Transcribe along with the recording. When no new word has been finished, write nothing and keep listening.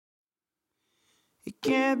It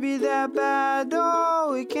can't be that bad,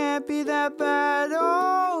 oh, it can't be that bad,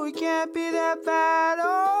 oh, it can't be that bad,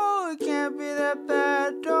 oh, it can't be that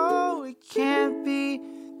bad, oh, it can't be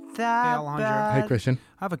that Hey, Alejandro. bad. Hey, Christian.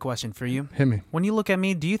 I have a question for you. Hit me. When you look at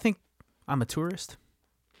me, do you think I'm a tourist?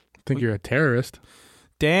 Think you're a terrorist?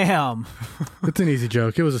 Damn. It's an easy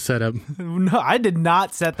joke. It was a setup. No, I did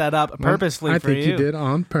not set that up purposely I for think you did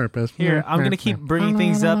on purpose. Here, I'm going to keep bringing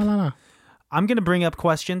things up. On I'm going to bring up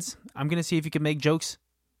questions. I'm going to see if you can make jokes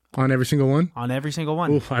every single one? on every single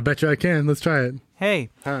one. Oof, I bet you I can. Let's try it. Hey,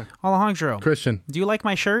 Huh. Alejandro, Christian, do you like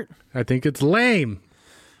my shirt? I think it's lame.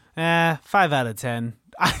 5 out of 10.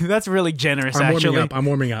 That's really generous, I'm actually. warming up. I'm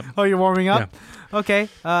warming up. Oh, you're warming up? Okay.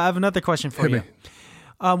 I have another question for Hit you. me.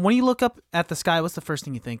 When you look up at the sky, what's the first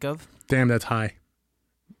thing you think of? Damn, that's high.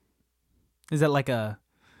 Is that like a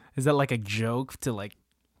joke to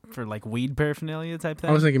for weed paraphernalia type thing?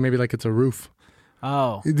 I was thinking maybe like it's a roof.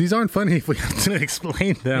 Oh. These aren't funny if we have to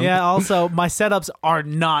explain them. Yeah, also, my setups are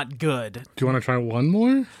not good. Do you want to try one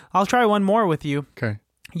more? I'll try one more with you. Okay.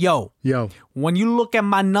 Yo, Yo, when you look at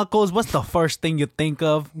my knuckles, what's the first thing you think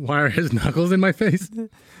of? why are his knuckles in my face?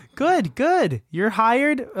 Good. You're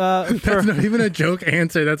hired That's not even a joke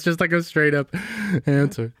answer. That's just like a straight up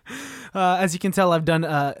answer. as you can tell, I've done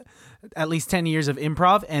at least 10 years of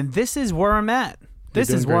improv, and this is where I'm at. This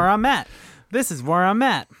doing is where great. I'm at. This is where I'm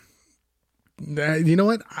at. You know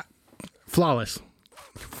what? Flawless.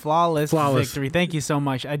 Flawless victory. Thank you so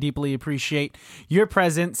much. I deeply appreciate your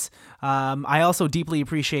presence. I also deeply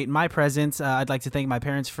appreciate my presence. I'd like to thank my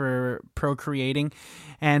parents for procreating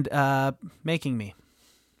and making me.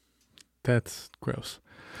 That's gross.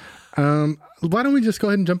 Why don't we just go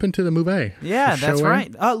ahead and jump into the movie? Yeah, For that's show, eh?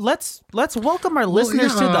 right. Let's welcome our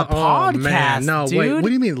listeners to the podcast. Oh, man. No, dude. wait. What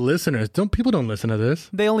do you mean listeners? People don't listen to this.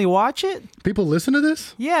 They only watch it? People listen to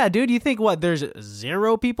this? Yeah, dude. You think what? There's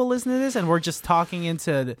 0 people listening to this, and we're just talking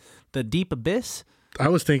into the deep abyss? I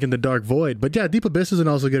was thinking the dark void, but yeah, deep abyss is an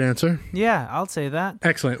also good answer. Yeah, I'll say that.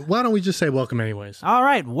 Excellent. Why don't we just say welcome anyways? All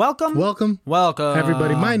right, welcome, Welcome,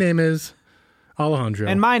 everybody. My name is Alejandro,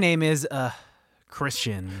 and my name is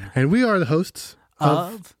Christian and we are the hosts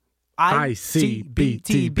of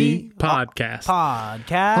ICBTB Podcast,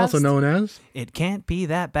 also known as It Can't Be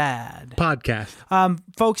That Bad Podcast.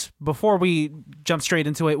 Folks, before we jump straight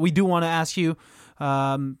into it, we do want to ask you,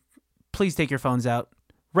 please take your phones out,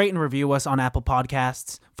 rate and review us on Apple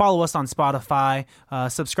Podcasts, follow us on Spotify,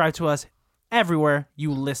 subscribe to us everywhere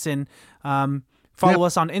you listen, follow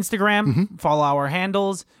us on Instagram, follow our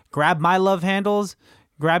handles, grab my love handles,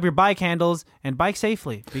 grab your bike handles, and bike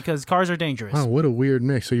safely, because cars are dangerous. Wow, what a weird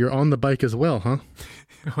mix. So you're on the bike as well, huh?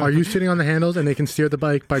 Are you sitting on the handles and they can steer the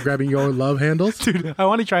bike by grabbing your love handles? Dude, I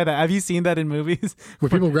want to try that. Have you seen that in movies? Where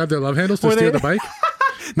people grab their love handles to Were steer they- the bike?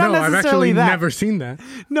 Not No, I've necessarily actually that. never seen that.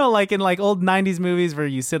 No, like in old 90s movies where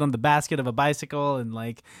you sit on the basket of a bicycle and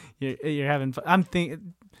you're having fun. I'm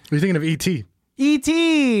thinking You're thinking of E.T.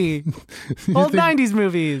 E.T. Old 90s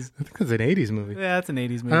movies. I think that's an 80s movie. Yeah, that's an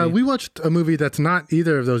 80s movie. We watched a movie that's not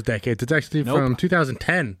either of those decades. It's actually Nope. from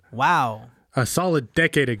 2010, Wow. a solid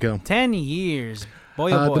decade ago. 10 years.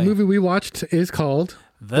 Boy, oh boy. The movie we watched is called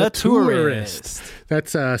The Tourist. That's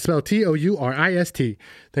spelled Tourist.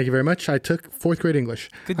 Thank you very much. I took 4th grade English.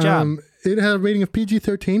 Good job. It had a rating of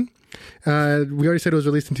PG-13. We already said it was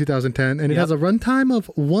released in 2010, and it Yep. has a runtime of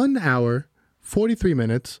 1 hour, 43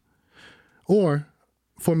 minutes, or,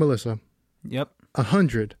 for Melissa, Yep.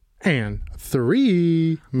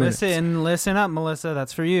 103 minutes. Listen up, Melissa.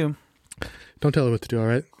 That's for you. Don't tell her what to do, all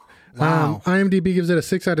right? Wow. IMDb gives it a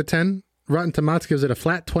 6 out of 10. Rotten Tomatoes gives it a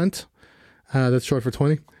flat 20. That's short for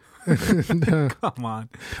 20. Come on.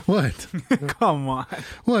 What? Come on.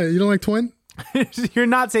 What? You don't like 20? You're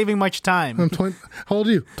not saving much time. I'm 20. How old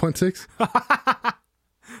are you? 26?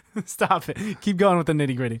 Stop it. Keep going with the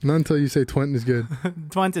nitty gritty. Not until you say 20 is good.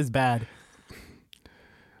 20 is bad.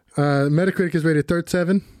 Metacritic is rated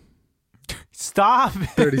 37. Stop.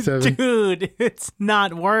 37. Dude, it's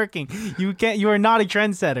not working. You are not a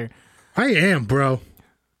trendsetter. I am, bro.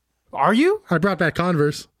 Are you? I brought back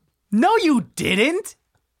Converse. No, you didn't.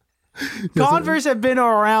 Converse have been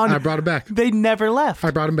around. I brought it back. They never left.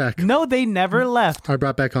 I brought them back. No, they never left. I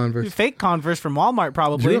brought back Converse. Fake Converse from Walmart,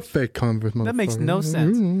 probably. You're a fake Converse, motherfucker. That makes no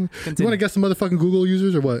sense. You want Continue. to guess the motherfucking Google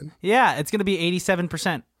users or what? Yeah, it's going to be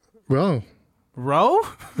 87%. Bro. Row?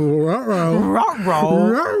 Ruh-roh. Row.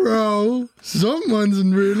 Ruh-roh. Someone's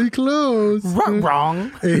really close.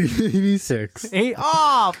 Wrong. 86.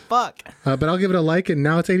 Oh, fuck. But I'll give it a like, and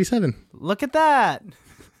now it's 87. Look at that.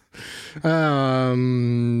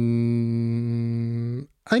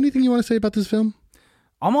 Anything you want to say about this film?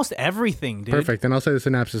 Almost everything, dude. Perfect. Then I'll say the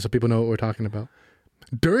synopsis so people know what we're talking about.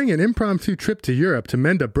 During an impromptu trip to Europe to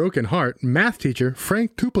mend a broken heart, math teacher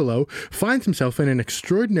Frank Tupelo finds himself in an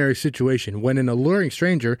extraordinary situation when an alluring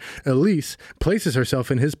stranger, Elise, places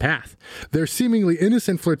herself in his path. Their seemingly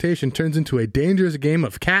innocent flirtation turns into a dangerous game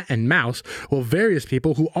of cat and mouse, while various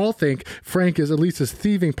people who all think Frank is Elise's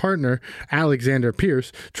thieving partner, Alexander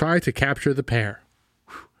Pierce, try to capture the pair.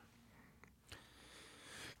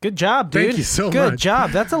 Good job, dude. Thank you so much. Good job.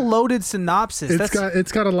 That's a loaded synopsis.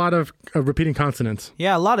 It's got a lot of repeating consonants.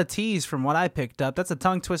 Yeah, a lot of T's from what I picked up. That's a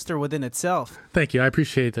tongue twister within itself. Thank you. I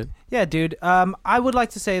appreciate it. Yeah, dude. I would like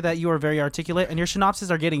to say that you are very articulate, and your synopses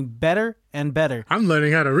are getting better and better. I'm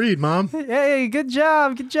learning how to read, Mom. Hey, good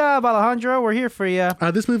job, Alejandro. We're here for you.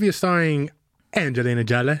 This movie is starring Angelina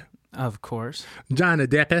Jolie, Of course, Johnny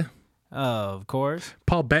Depp, of course,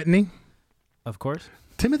 Paul Bettany, of course.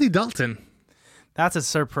 Timothy Dalton. That's a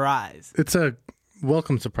surprise. It's a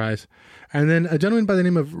welcome surprise. And then a gentleman by the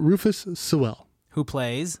name of Rufus Sewell. Who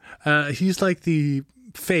plays? He's like the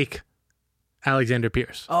fake Alexander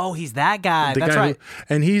Pierce. Oh, he's that guy. The That's guy right.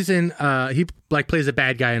 And he's in, he like plays a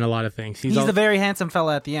bad guy in a lot of things. He's the very handsome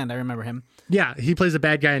fella at the end. I remember him. Yeah, he plays a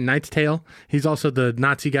bad guy in Knight's Tale. He's also the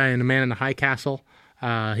Nazi guy in The Man in the High Castle.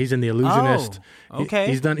 He's in The Illusionist. Oh, okay.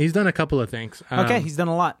 He's done a couple of things. Okay, he's done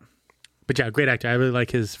a lot. But yeah, great actor. I really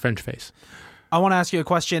like his French face. I want to ask you a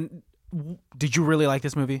question. Did you really like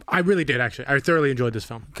this movie? I really did, actually. I thoroughly enjoyed this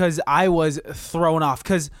film. Because I was thrown off.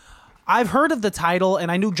 Because I've heard of the title, and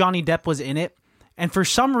I knew Johnny Depp was in it. And for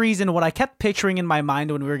some reason, what I kept picturing in my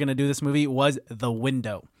mind when we were going to do this movie was The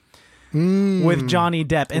Window with Johnny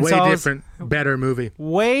Depp. And Way so different, better movie.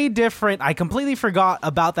 Way different. I completely forgot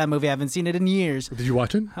about that movie. I haven't seen it in years. Did you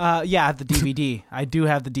watch it? Yeah, I have the DVD. I do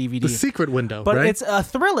have the DVD. The Secret Window, But right? it's a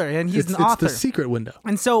thriller, and he's an author. It's The Secret Window.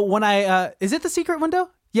 And so when is it The Secret Window?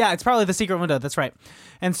 Yeah, it's probably The Secret Window. That's right.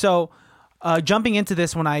 And so jumping into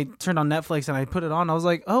this, when I turned on Netflix and I put it on, I was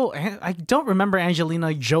like, oh, I don't remember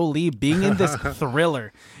Angelina Jolie being in this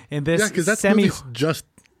thriller. In this Yeah, because that movie's just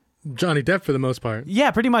Johnny Depp for the most part.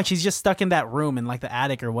 Yeah, pretty much. He's just stuck in that room in like the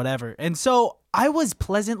attic or whatever. And so I was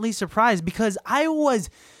pleasantly surprised because I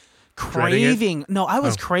was craving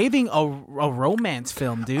a romance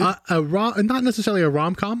film, dude. Not necessarily a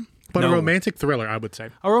rom-com, but No. a romantic thriller, I would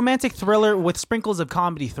say. A romantic thriller with sprinkles of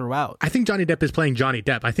comedy throughout. I think Johnny Depp is playing Johnny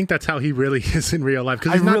Depp. I think that's how he really is in real life.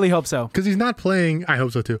 I really hope so. Because he's not playing, I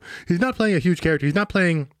hope so too, he's not playing a huge character. He's not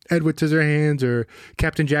playing Edward Scissorhands or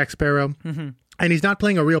Captain Jack Sparrow. Mm-hmm. And he's not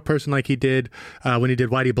playing a real person like he did when he did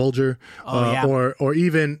Whitey Bulger or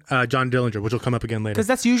even John Dillinger, which will come up again later. Because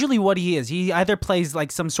that's usually what he is. He either plays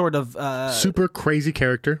like some sort of super crazy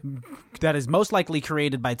character that is most likely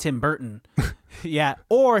created by Tim Burton. Yeah.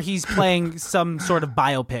 Or he's playing some sort of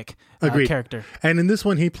biopic character. And in this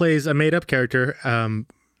one, he plays a made-up character,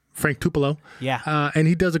 Frank Tupelo. Yeah. And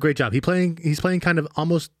he does a great job. He's playing kind of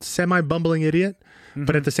almost semi-bumbling idiot,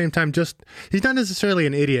 but at the same time, he's not necessarily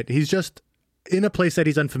an idiot. He's just in a place that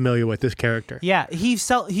he's unfamiliar with, this character. Yeah, he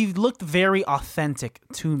looked very authentic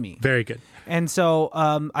to me. Very good. And so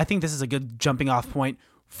I think this is a good jumping off point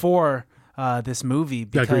for this movie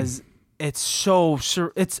because it's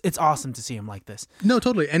it's awesome to see him like this. No,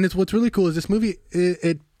 totally. And what's really cool is this movie,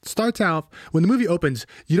 it starts out, when the movie opens,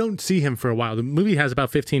 you don't see him for a while. The movie has about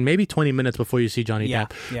 15, maybe 20 minutes before you see Johnny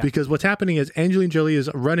Depp. Yeah. Because what's happening is Angelina Jolie is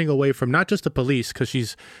running away from not just the police, because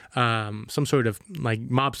she's some sort of like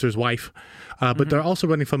mobster's wife, but they're also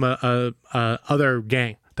running from a other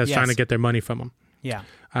gang that's trying to get their money from them. Yeah.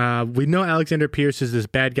 We know Alexander Pierce is this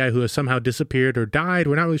bad guy who has somehow disappeared or died.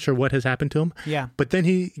 We're not really sure what has happened to him. Yeah. But then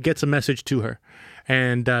he gets a message to her.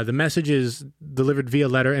 And the message is delivered via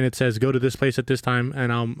letter, and it says, "Go to this place at this time,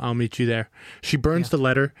 and I'll meet you there." She burns the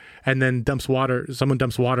letter, and then dumps water. Someone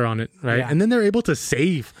dumps water on it, right? Yeah. And then they're able to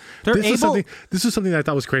save. This is something that I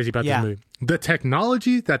thought was crazy about this movie. The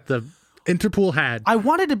technology that the Interpol had. I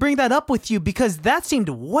wanted to bring that up with you because that seemed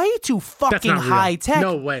way too fucking high tech.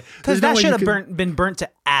 No way. Because that should have been burnt to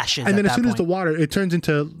ashes. And then as soon as the water, it turns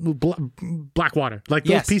into black water. Like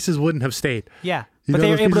those pieces wouldn't have stayed. Yeah. But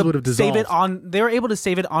they were able to save it on. They were able to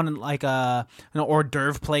save it on like an hors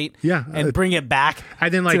d'oeuvre plate. Yeah, and bring it back.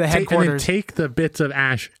 And then to the headquarters. And then take the bits of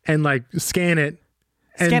ash and like scan it.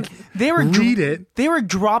 And they were read it. They were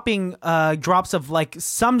dropping drops of like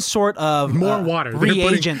some sort of more water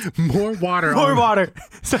reagent, more water,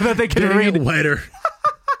 so that they could read it wetter.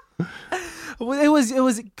 It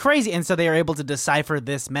was crazy, and so they were able to decipher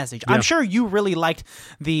this message. Yeah. I'm sure you really liked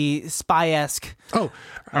the spy-esque.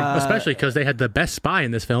 Especially because they had the best spy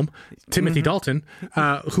in this film, Timothy Dalton,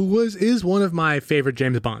 who is one of my favorite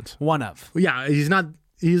James Bonds. One of. Yeah, he's not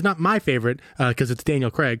He's not my favorite because it's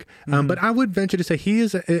Daniel Craig, but I would venture to say he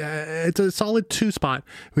is. It's a solid 2 spot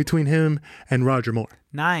between him and Roger Moore.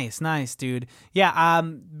 Nice, dude. Yeah,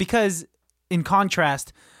 because in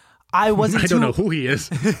contrast, I wasn't. I don't know who he is.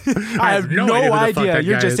 I have no idea.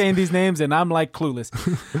 You're just is. saying these names, and I'm like clueless.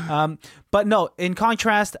 But no, in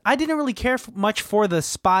contrast, I didn't really care much for the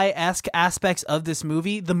spy-esque aspects of this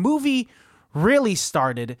movie. The movie really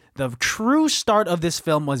started. The true start of this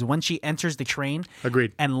film was when she enters the train.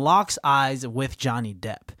 Agreed. And locks eyes with Johnny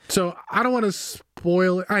Depp. So I don't want to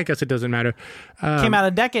spoil it. I guess it doesn't matter. Came out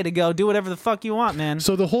a decade ago. Do whatever the fuck you want, man.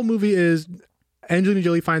 So the whole movie is Angelina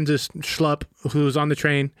Jolie finds this schlup who's on the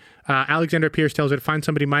train. Alexander Pierce tells her to find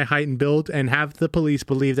somebody my height and build and have the police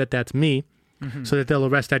believe that that's me so that they'll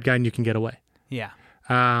arrest that guy and you can get away. Yeah.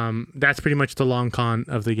 That's pretty much the long con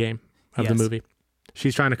of the game, of the movie.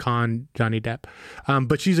 She's trying to con Johnny Depp.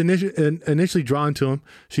 But she's initially drawn to him.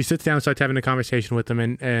 She sits down and starts having a conversation with him,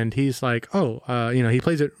 and he's like, he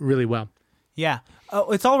plays it really well. Yeah.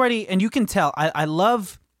 It's already, and you can tell, I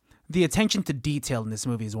love the attention to detail in this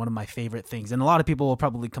movie is one of my favorite things. And a lot of people will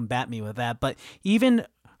probably combat me with that. But even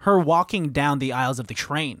her walking down the aisles of the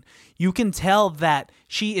train, you can tell that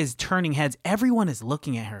she is turning heads. Everyone is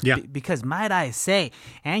looking at her. Yeah. Because might I say,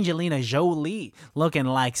 Angelina Jolie looking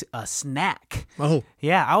like a snack. Oh.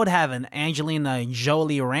 Yeah, I would have an Angelina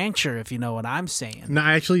Jolie rancher, if you know what I'm saying. No,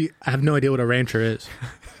 I have no idea what a rancher is.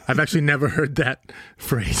 I've actually never heard that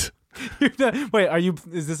phrase. Wait,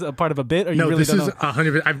 is this a part of a bit? Or you No, really this don't is know?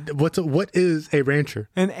 100%. What is a rancher?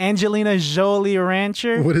 An Angelina Jolie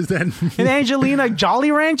rancher? What does that mean? An Angelina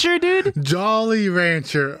Jolly rancher, dude? Jolly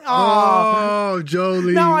Rancher. Oh,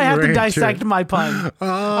 Jolie. Now I have Rancher. to dissect my pun. Oh,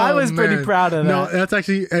 I was pretty man. proud of that. No,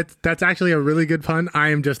 that's actually a really good pun. I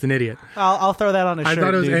am just an idiot. I'll throw that on a shirt. I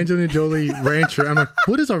thought it was dude. Angelina Jolie Rancher. I'm like,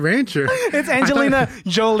 what is a rancher? It's Angelina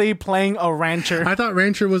Jolie playing a rancher. I thought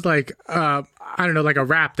rancher was like, I don't know, like a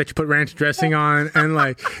wrap that you put ranch dressing on. And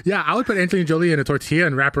like, yeah, I would put Angelina Jolie in a tortilla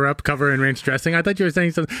and wrap her up, cover her in ranch dressing. I thought you were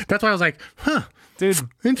saying something. That's why I was like, huh. Dude,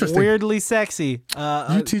 interesting. Weirdly sexy.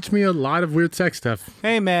 You teach me a lot of weird sex stuff.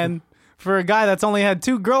 Hey, man. For a guy that's only had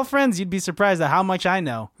 2 girlfriends, you'd be surprised at how much I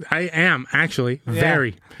know. I am, actually. Yeah.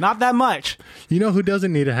 Very. Not that much. You know who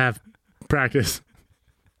doesn't need to have practice?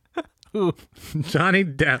 Ooh, Johnny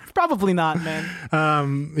Depp. probably not,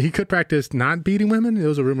 man. He could practice not beating women. There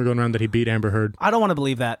was a rumor going around that he beat Amber Heard. I don't want to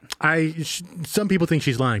believe that. Some people think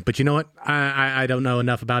she's lying, but you know what? I don't know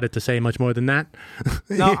enough about it to say much more than that.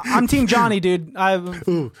 No, I'm Team Johnny, dude.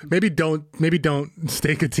 Ooh, maybe don't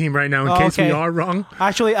stake a team right now in case we are wrong.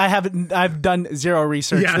 Actually, I've done 0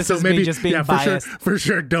 research. Yeah, this so is maybe me just being biased. For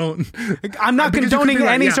sure, don't. I'm not Because you could condoning be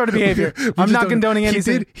right, any yeah. sort of behavior. We I'm just not don't- condoning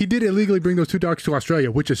anything. He did illegally bring those 2 dogs to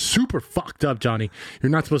Australia, which is super fucked up, Johnny. You're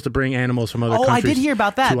not supposed to bring animals from other countries. Oh, I did hear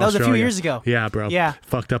about that. to That was a few Australia. years ago. Yeah, bro. Yeah.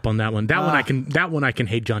 Fucked up on that one. That one I can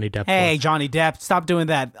hate Johnny Depp Hey, for. Johnny Depp, stop doing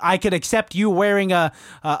that. I could accept you wearing a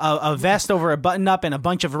vest over a button-up and a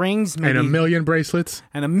bunch of rings. Maybe, And a million bracelets.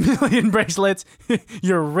 and a million bracelets.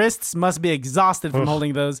 Your wrists must be exhausted from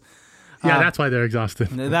holding those. Yeah, that's why they're exhausted.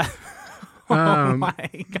 That, oh my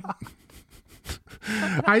God.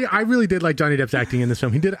 I really did like Johnny Depp's acting in this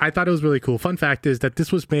film. I thought it was really cool. Fun fact is that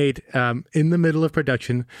this was made in the middle of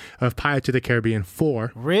production of Pirates of the Caribbean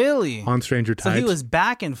 4 Really? on Stranger So Tides. he was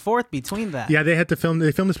back and forth between that. Yeah, they filmed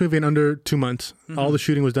this movie in under 2 months. All the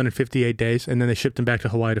shooting was done in 58 days, and then they shipped him back to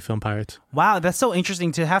Hawaii to film Pirates. Wow, that's so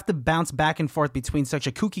interesting to have to bounce back and forth between such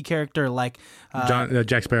a kooky character like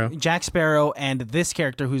Jack Sparrow. Jack Sparrow and this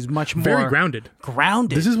character who's much more Very grounded.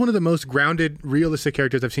 grounded. This is one of the most grounded, realistic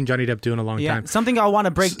characters I've seen Johnny Depp do in a long time. Something I want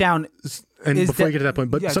to break down. And is before that- you get to that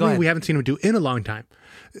point, but Yeah, go something ahead. we haven't seen him do in a long time.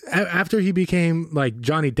 After he became like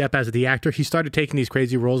Johnny Depp as the actor, he started taking these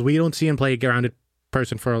crazy roles. We don't see him play a grounded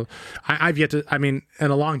person I've yet to, in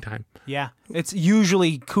a long time. Yeah, it's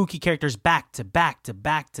usually kooky characters back to back to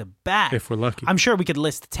back to back. If we're lucky. I'm sure we could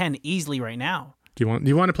list 10 easily right now. Do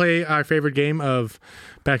you want to play our favorite game of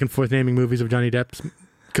back and forth naming movies of Johnny Depp's?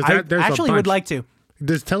 I There's actually a would bunch. like to.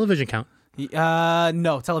 Does television count?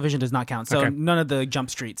 No, television does not count. So Okay. none of the jump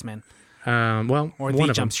streets, man. Well, Or one the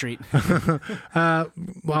of jump them. street. Well,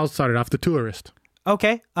 I'll start it off. The Tourist.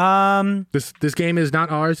 Okay. This game is not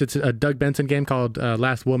ours. It's a Doug Benson game called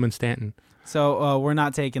Last Woman Stanton. So we're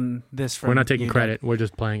not taking this from We're not taking you, credit. We're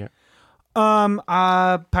just playing it.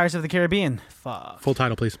 Pirates of the Caribbean. Fuck. Full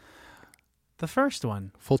title, please. The first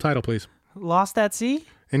one. Full title, please. Lost at Sea?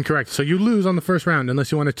 Incorrect. So you lose on the first round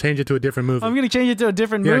unless you want to change it to a different movie. I'm going to change it to a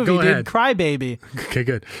different Yeah, movie, go dude. ahead. Crybaby. Okay,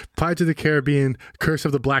 good. Pirates of the Caribbean, Curse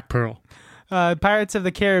of the Black Pearl. Pirates of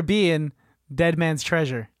the Caribbean, Dead Man's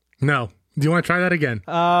Treasure. No. Do you want to try that again?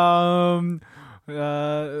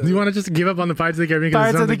 You want to just give up on the Pirates of the Caribbean? 'Cause it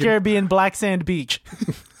Pirates sounds of the like Caribbean, Black Sand Beach.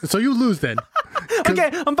 So you lose then. Okay,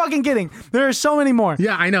 I'm fucking kidding. There are so many more.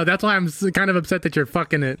 Yeah, I know. That's why I'm kind of upset that you're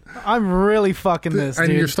fucking it. I'm really fucking this, And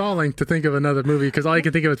dude. you're stalling to think of another movie because all you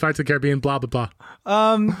can think of is Pirates of the Caribbean, blah, blah,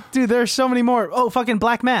 blah. Dude, there are so many more. Oh, fucking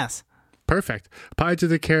Black Mass. Perfect. Pirates of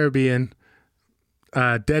the Caribbean,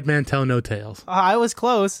 Dead Man Tell No Tales. I was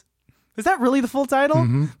close. Is that really the full title?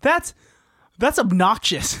 Mm-hmm. That's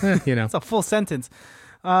obnoxious. You know. It's a full sentence.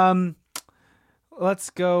 Let's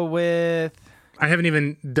go with... I haven't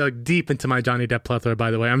even dug deep into my Johnny Depp plethora, by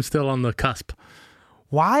the way. I'm still on the cusp.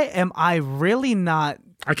 Why am I really not...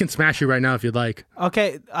 I can smash you right now if you'd like.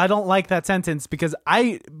 Okay, I don't like that sentence because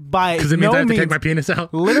by Because it means no I have to means, take my penis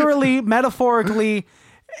out. literally, metaphorically,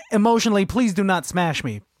 emotionally, please do not smash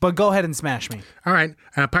me. But go ahead and smash me. All right.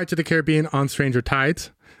 Pirates of the Caribbean on Stranger Tides.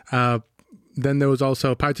 Then there was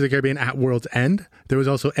also Pirates of the Caribbean at World's End. There was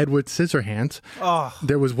also Edward Scissorhands. Oh.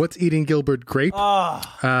 There was What's Eating Gilbert Grape.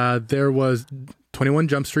 There was 21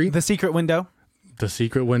 Jump Street. The Secret Window. The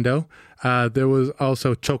Secret Window. There was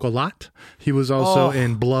also Chocolat. He was also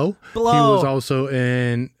in Blow. Blow. He was also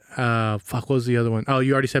in... what was the other one? Oh,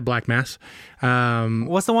 you already said Black Mass.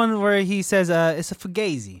 What's the one where he says it's a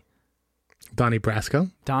fugazi? Donnie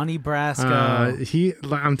Brasco. Donnie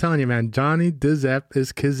Brasco. I'm telling you, man, Johnny Depp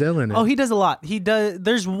is killing it. Oh, he does a lot. He does.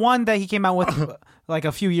 There's one that he came out with like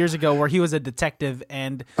a few years ago where he was a detective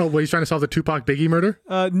and... Oh, well, he's trying to solve the Tupac Biggie murder?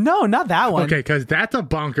 No, not that one. Okay, because that's a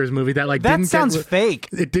bonkers movie that like That didn't sounds get fake.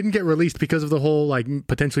 It didn't get released because of the whole like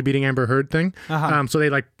potentially beating Amber Heard thing. So they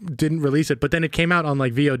like didn't release it, but then it came out on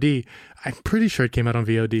like VOD. I'm pretty sure it came out on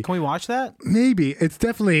VOD. Can we watch that? Maybe it's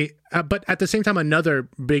definitely, but at the same time, another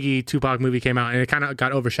Biggie Tupac movie came out, and it kind of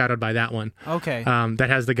got overshadowed by that one. Okay. That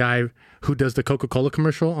has the guy who does the Coca-Cola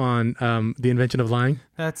commercial on The Invention of Lying.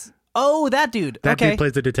 That dude. That Okay. dude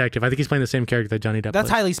plays the detective. I think he's playing the same character that Johnny Depp That's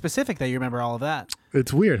plays. highly specific that you remember all of that.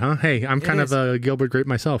 It's weird, huh? Hey, I'm kind of a Gilbert Grape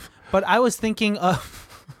myself. But I was thinking of...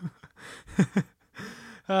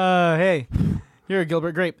 hey, you're a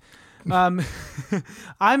Gilbert Grape. I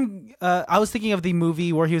was thinking of the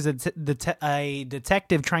movie where he was a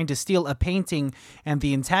detective trying to steal a painting, and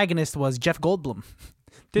the antagonist was Jeff Goldblum.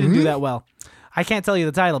 Didn't do that well. I can't tell you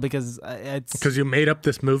the title because it's... Because you made up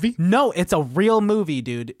this movie? No, it's a real movie,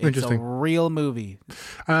 dude. It's Interesting. a real movie.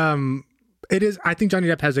 It is. I think Johnny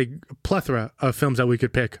Depp has a plethora of films that we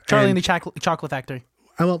could pick. Charlie and the Chocolate Factory.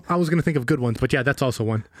 Well, I was going to think of good ones, but yeah, that's also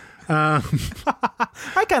one. I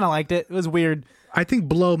kind of liked it. It was weird. I think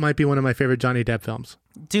Blow might be one of my favorite Johnny Depp films.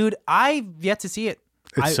 Dude, I've yet to see it.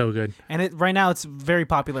 It's so good. And right now it's very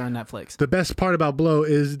popular on Netflix. The best part about Blow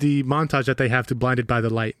is the montage that they have to Blinded by the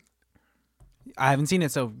Light. I haven't seen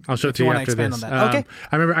it, so I'll show it if to you wanna after expand this. on that. Okay.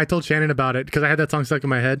 I remember I told Shannon about it because I had that song stuck in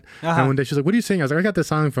my head. And one day she was like, "What are you singing?" I was like, "I got this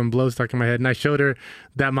song from Blow stuck in my head." And I showed her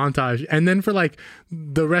that montage. And then for like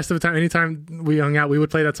the rest of the time, anytime we hung out, we would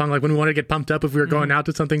play that song. Like when we wanted to get pumped up, if we were going out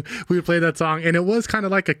to something, we would play that song. And it was kind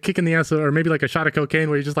of like a kick in the ass or maybe like a shot of cocaine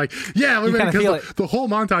where you're just like, yeah, we're ready. feel Because the whole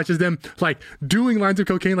montage is them like doing lines of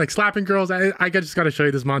cocaine, like slapping girls. I just got to show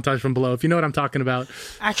you this montage from Blow if you know what I'm talking about.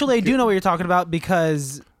 Actually, I do know what you're talking about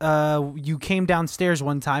because you came downstairs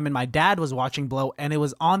one time and my dad was watching Blow and it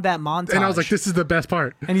was on that montage. And I was like, this is the best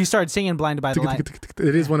part. And you started singing Blinded by the Light.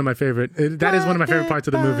 It is one of my favorite. That is one of my favorite parts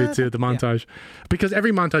of the movie too, the montage. Because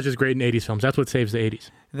every montage is great in 80s films. That's what saves the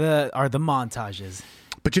 80s. The montages.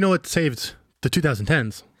 But you know what saves the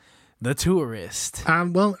 2010s? The Tourist.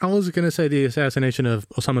 Well, I was going to say the assassination of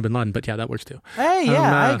Osama bin Laden, but yeah, that works too. Hey,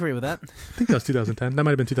 yeah, I agree with that. I think that was 2010. That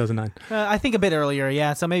might have been 2009. I think a bit earlier,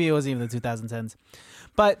 yeah. So maybe it wasn't even the 2010s.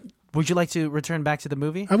 But would you like to return back to the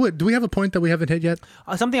movie? I would. Do we have a point that we haven't hit yet?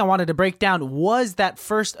 Something I wanted to break down was that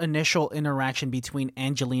first initial interaction between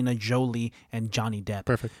Angelina Jolie and Johnny Depp.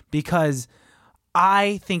 Perfect. Because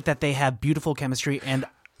I think that they have beautiful chemistry and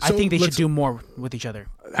I So think they should do more with each other.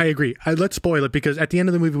 I agree. Let's spoil it because at the end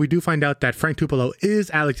of the movie, we do find out that Frank Tupelo is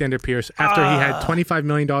Alexander Pierce after he had $25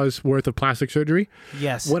 million worth of plastic surgery.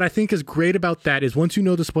 Yes. What I think is great about that is once you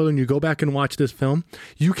know the spoiler and you go back and watch this film,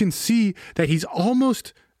 you can see that he's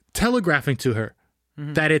almost telegraphing to her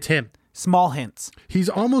that it's him. Small hints. He's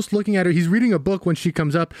almost looking at her. He's reading a book when she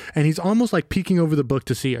comes up, and he's almost like peeking over the book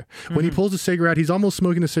to see her. When he pulls a cigarette, he's almost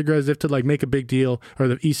smoking a cigarette as if to like make a big deal, or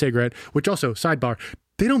the e-cigarette, which also, sidebar,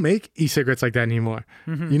 they don't make e-cigarettes like that anymore.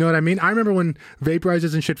 You know what I mean? I remember when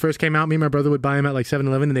vaporizers and shit first came out, me and my brother would buy them at like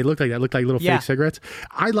 7-Eleven, and they looked like that, looked like little fake cigarettes.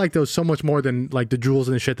 I like those so much more than like the Juuls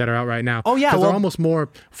and the shit that are out right now. Oh, yeah. Because Well, they're almost more,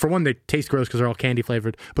 for one, they taste gross because they're all candy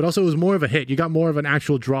flavored, but also it was more of a hit. You got more of an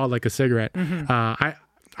actual draw like a cigarette.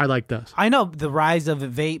 I like those. I know the rise of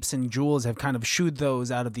vapes and Juuls have kind of shooed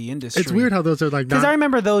those out of the industry. It's weird how those are like because not... I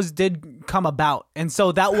remember those did come about, and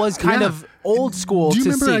so that was kind Yeah. of old school. Do you to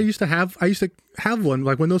remember see. I used to have one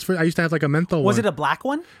like when those first, I used to have like a menthol Was one. it a black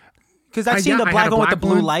one? Because I've seen Yeah, the I black had a one with the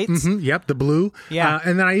blue one. lights. Yep, the blue. Yeah.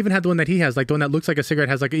 And then I even had the one that he has, like the one that looks like a cigarette,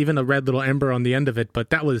 has like even a red little ember on the end of it. But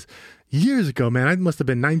that was years ago, man. I must have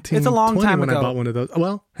been 19, It's a long 20 time when ago. I bought one of those.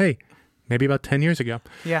 Well, hey, maybe about 10 years ago.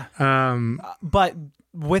 Yeah. Um, But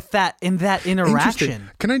with that, in that Interesting.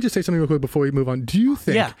 interaction, Can I just say something real quick before we move on? Do you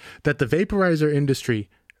think Yeah. that the vaporizer industry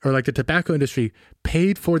or like the tobacco industry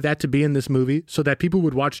paid for that to be in this movie so that people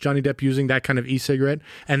would watch Johnny Depp using that kind of e-cigarette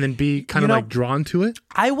and then be kind of know- like drawn to it?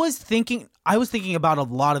 I was thinking about a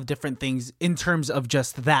lot of different things in terms of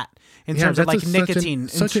just that, in terms of that's like nicotine, in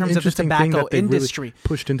such an terms of the interesting thing tobacco that they really industry.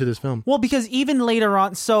 pushed into this film. Well, because even later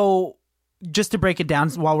on, so just to break it down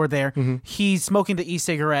while we're there, Mm-hmm. he's smoking the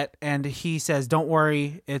e-cigarette and he says, "Don't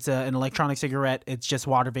worry, it's an electronic cigarette. It's just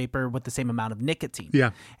water vapor with the same amount of nicotine." Yeah.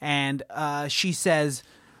 And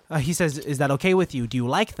he says, "Is that okay with you? Do you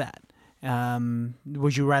like that?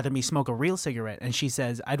 Would you rather me smoke a real cigarette?" And she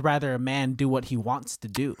says, "I'd rather a man do what he wants to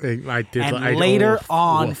do." I did. And later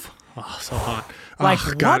on- woof. Oh, so hot. Like,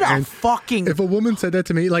 Oh, what God. a And fucking... if a woman said that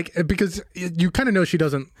to me, like, because you kind of know she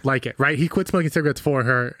doesn't like it, right? He quit smoking cigarettes for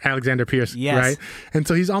her, Alexander Pierce, Yes. right? And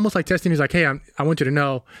so he's almost like testing. He's like, "Hey, I want you to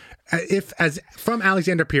know, if as from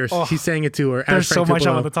Alexander Pierce, he's saying it to her. There's as Frank so much I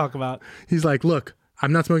Tupelo. want to talk about. He's like, look,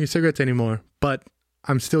 I'm not smoking cigarettes anymore, but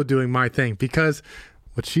I'm still doing my thing because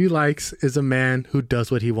what she likes is a man who does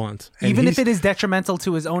what he wants. And Even if he's- it is detrimental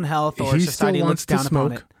to his own health or he society still looks wants to down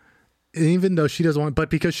upon it. smoke, even though she doesn't want, but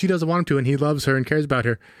because she doesn't want him to, and he loves her and cares about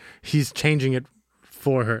her, he's changing it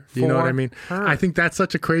for her. You know what I For mean? her. I think that's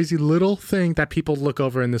such a crazy little thing that people look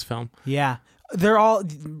over in this film. Yeah. They're all,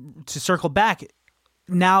 to circle back,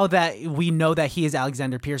 now that we know that he is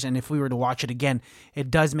Alexander Pierce, and if we were to watch it again,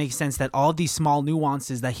 it does make sense that all these small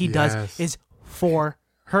nuances that he Yes. does is for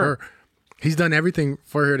her. He's done everything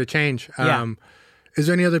for her to change. Yeah. Is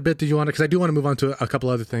there any other bit that you want to? Because I do want to move on to a couple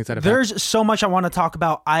other things that have happened. There's so much I want to talk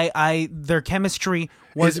about. Their chemistry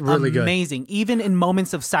was It's really good. amazing. Even in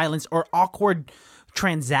moments of silence or awkward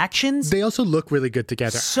transactions. They also look really good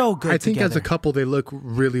together. So good I think as together. a couple, they look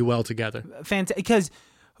really well together. Fantastic. Because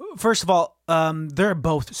first of all, they're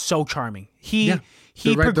both so charming. He Yeah. he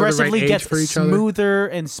They're the right progressively age gets for each other. smoother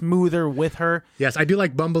and smoother with her. Yes, I do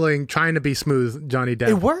like bumbling, trying to be smooth, Johnny Depp.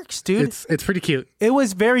 It works, dude. It's pretty cute. It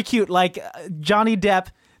was very cute. Like Johnny Depp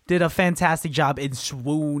did a fantastic job in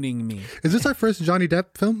swooning me. Is this our first Johnny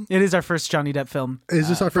Depp film? It is our first Johnny Depp film. Is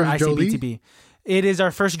this our for first Jolie? ICBTB. It is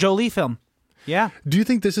our first Jolie film. Yeah. Do you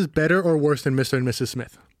think this is better or worse than Mr. and Mrs.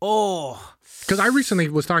 Smith? Oh, Because I recently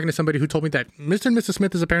was talking to somebody who told me that Mr. and Mrs.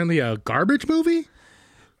 Smith is apparently a garbage movie.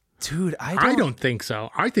 dude, I don't think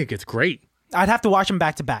so. I think it's great. I'd have to watch them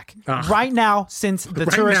back to back. Right now, since the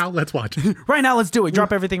Right tourist. now, let's watch. Right now, let's do it.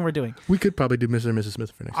 Drop everything we're doing. We could probably do Mr. and Mrs.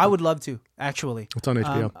 Smith for next I week. would love to, actually. It's on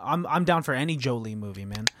HBO. I'm down for any Jolie movie,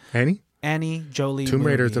 man. Any? Any Jolie Tomb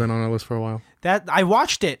movie. Raider's been on our list for a while. That I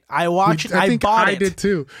watched it. I think bought I it. did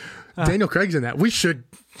too. Daniel Craig's in that. We should.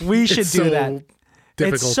 We should it's do so that.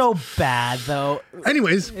 Difficult. It's so bad, though.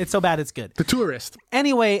 Anyways, It's so bad, it's good. The Tourist.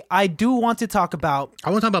 Anyway, I do want to talk about. I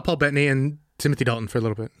want to talk about Paul Bettany and Timothy Dalton for a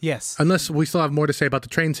little bit. Yes. Unless we still have more to say about the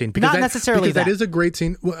train scene. Because Not necessarily because that that. is a great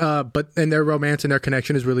scene, and their romance and their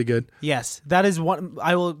connection is really good. Yes. That is one.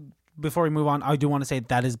 I will. Before we move on, I do want to say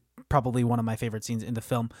that is probably one of my favorite scenes in the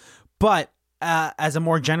film. But as a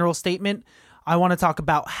more general statement, I want to talk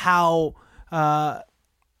about how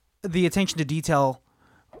the attention to detail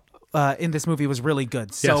in this movie was really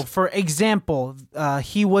good. So, Yes. for example,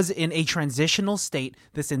 he was in a transitional state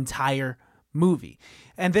this entire movie,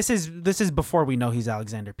 and this is before we know he's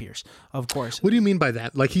Alexander Pierce, of course. What do you mean by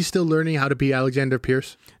that? Like he's still learning how to be Alexander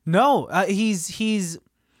Pierce? No, he's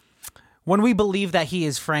when we believe that he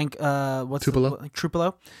is Frank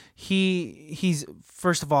Trupolo, he's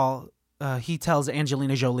first of all he tells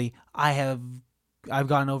Angelina Jolie, I've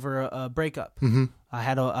gotten over a breakup. Mm-hmm. I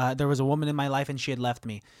had there was a woman in my life and she had left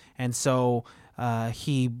me, and so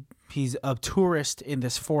he's a tourist in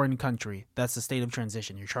this foreign country. That's the state of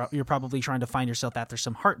transition. You're probably trying to find yourself after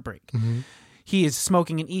some heartbreak. Mm-hmm. He is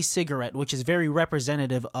smoking an e-cigarette, which is very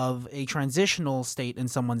representative of a transitional state in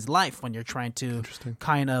someone's life when you're trying to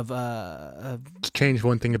kind of Change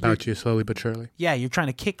one thing about you slowly but surely. yeah, you're trying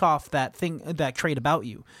to kick off that trait about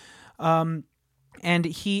you. And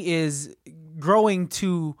he is growing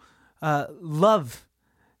to love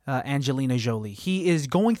Angelina Jolie. He is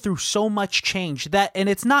going through so much change and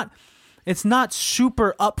it's not It's not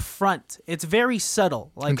super upfront. It's very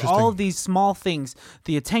subtle. Like all of these small things,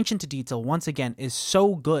 the attention to detail, once again, is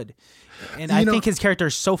so good. And I think his character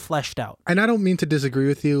is so fleshed out. And I don't mean to disagree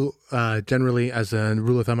with you. Generally, as a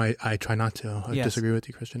rule of thumb, I try not to disagree with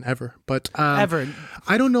you, Christian, ever. But Ever.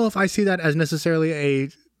 I don't know if I see that as necessarily a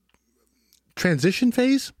transition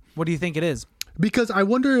phase. What do you think it is? Because I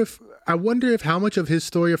wonder if how much of his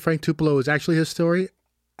story of Frank Tupelo is actually his story,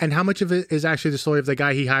 and how much of it is actually the story of the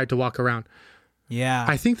guy he hired to walk around. Yeah.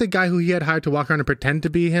 I think the guy who he had hired to walk around and pretend to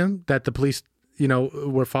be him, that the police,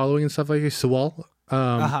 were following and stuff like this, Sewell,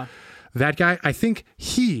 that guy, I think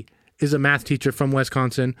he is a math teacher from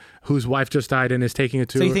Wisconsin whose wife just died and is taking it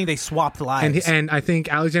to. So you think they swapped lives? And I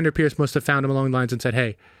think Alexander Pierce must have found him along the lines and said,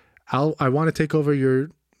 "Hey, I want to take over your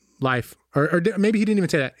life." Or maybe he didn't even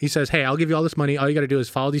say that. He says, "Hey, I'll give you all this money. All you got to do is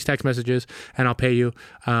follow these text messages, and I'll pay you.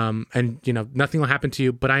 And nothing will happen to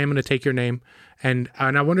you. But I am going to take your name." And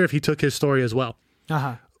I wonder if he took his story as well.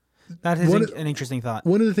 That is an interesting thought.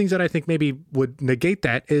 One of the things that I think maybe would negate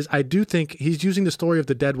that is I do think he's using the story of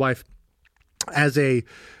the dead wife as a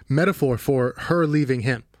metaphor for her leaving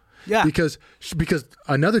him. Yeah. Because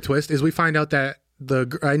another twist is we find out that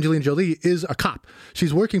the Angelina Jolie is a cop.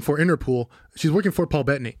 She's working for Interpol. She's working for Paul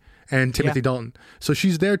Bettany and Timothy Dalton. So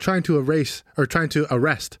she's there trying to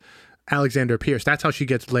arrest Alexander Pierce. That's how she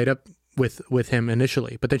gets laid up with him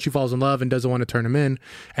initially. But then she falls in love and doesn't want to turn him in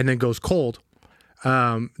and then goes cold.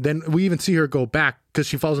 Then we even see her go back because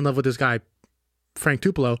she falls in love with this guy, Frank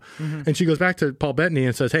Tupelo. And she goes back to Paul Bettany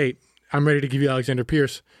and says, "Hey, I'm ready to give you Alexander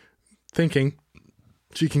Pierce," thinking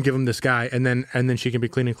she can give him this guy and then she can be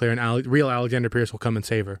clean and clear and real Alexander Pierce will come and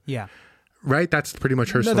save her. Yeah. Right? That's pretty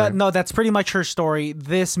much her story. That's pretty much her story.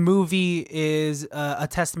 This movie is a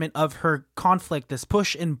testament of her conflict, this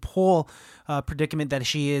push and pull predicament that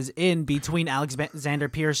she is in between Alexander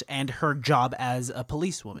Pierce and her job as a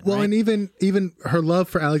policewoman. Well, right? and even her love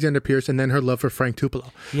for Alexander Pierce and then her love for Frank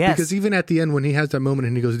Tupelo. Yes. Because even at the end when he has that moment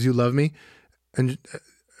and he goes, "Do you love me?" And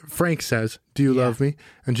Frank says, "Do you love me?"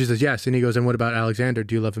 And she says, "Yes." And he goes, "And what about Alexander?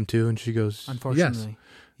 Do you love him too?" And she goes, "Unfortunately,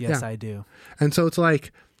 yes, I do." And so it's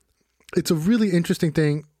like, it's a really interesting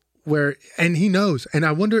thing and he knows. And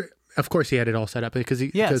I wonder, of course he had it all set up because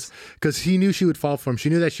he knew she would fall for him. She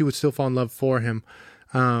knew that she would still fall in love for him.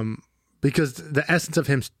 Because the essence of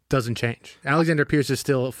him doesn't change. Alexander Pierce is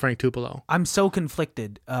still Frank Tupelo. I'm so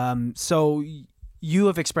conflicted. So you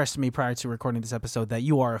have expressed to me prior to recording this episode that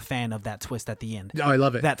you are a fan of that twist at the end. Oh, I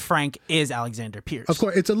love it. That Frank is Alexander Pierce. Of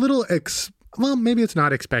course, it's a little well, maybe it's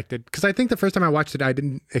not expected because I think the first time I watched it, I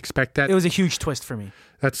didn't expect that. It was a huge twist for me.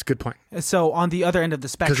 That's a good point. So on the other end of the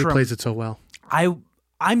spectrum, because he plays it so well,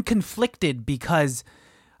 I'm conflicted because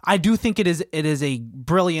I do think it is a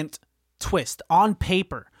brilliant twist on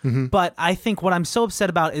paper. But I think what I'm so upset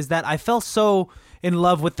about is that I fell so in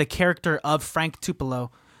love with the character of Frank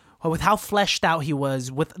Tupelo, with how fleshed out he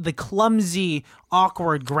was, with the clumsy,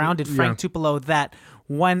 awkward, grounded Frank Tupelo, that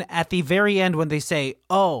when at the very end when they say,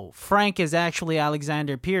 "Oh, Frank is actually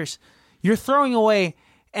Alexander Pierce," you're throwing away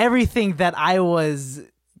everything that I was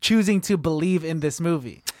choosing to believe in this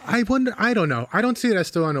movie. I wonder, I don't know. I don't see it as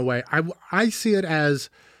throwing away. I see it as,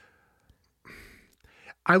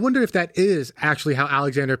 I wonder if that is actually how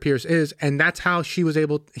Alexander Pierce is, and that's how he was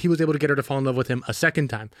able to get her to fall in love with him a second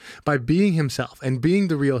time, by being himself and being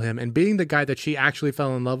the real him and being the guy that she actually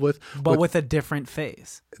fell in love with. But with a different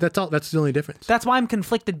face. That's all. That's the only difference. That's why I'm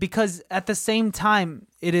conflicted, because at the same time,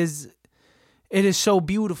 it is so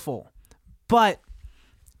beautiful. But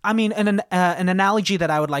I mean, an analogy that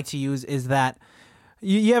I would like to use is that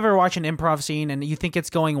you ever watch an improv scene and you think it's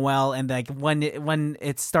going well, and like when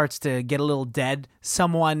it starts to get a little dead,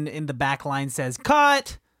 someone in the back line says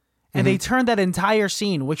 "cut," and they turn that entire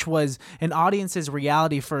scene, which was an audience's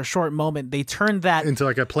reality for a short moment, they turned that into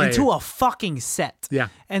like a play, into a fucking set. Yeah.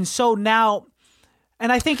 And so now,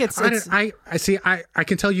 and I think it's I see. I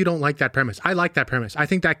can tell you don't like that premise. I like that premise. I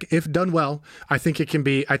think that if done well, I think it can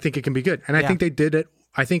be good. And I think they did it.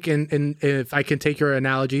 I think if I can take your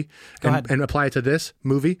analogy and apply it to this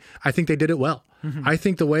movie, I think they did it well. I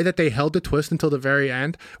think the way that they held the twist until the very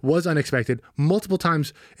end was unexpected. Multiple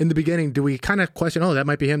times in the beginning, do we kind of question, "Oh, that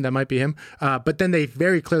might be him, that might be him," but then they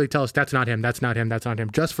very clearly tell us that's not him, that's not him, that's not him,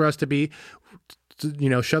 just for us to be,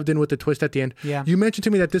 shoved in with the twist at the end. Yeah. You mentioned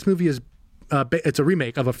to me that this movie is it's a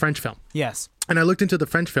remake of a French film. Yes. And I looked into the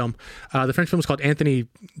French film. The French film is called Anthony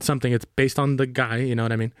something. It's based on the guy, you know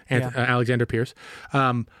what I mean? Alexander Pierce.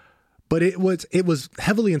 But it was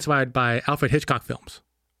heavily inspired by Alfred Hitchcock films.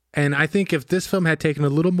 And I think if this film had taken a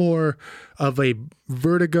little more of a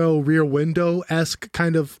Vertigo, Rear Window-esque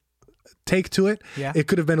kind of take to it, it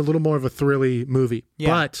could have been a little more of a thrilly movie. Yeah.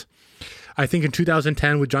 But I think in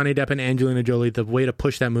 2010 with Johnny Depp and Angelina Jolie, the way to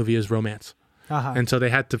push that movie is romance. And so they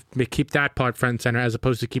had to keep that part front and center as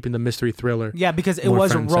opposed to keeping the mystery thriller. Yeah, because it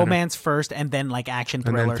was romance first and then like action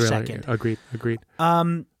thriller second. Agreed.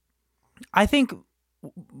 I think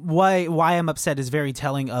why I'm upset is very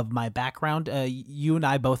telling of my background. You and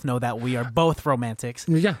I both know that we are both romantics.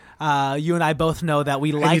 Yeah. You and I both know that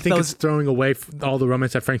we and like you think those. It's throwing away all the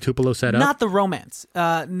romance that Frank Tupelo set up? Not the romance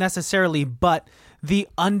necessarily, but the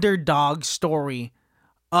underdog story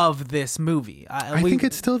of this movie. I think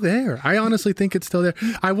it's still there. I honestly think it's still there.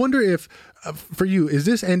 I wonder if, for you, is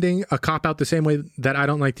this ending a cop-out the same way that I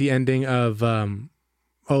don't like the ending of,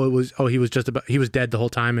 he was dead the whole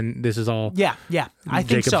time and this is all I think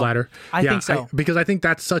Jacob's so. Ladder. I think so. Because I think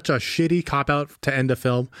that's such a shitty cop-out to end a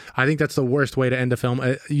film. I think that's the worst way to end a film.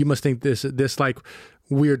 You must think this like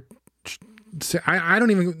weird... I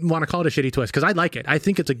don't even want to call it a shitty twist because I like it. I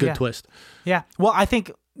think it's a good twist. Yeah. Well, I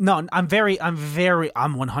think... No, I'm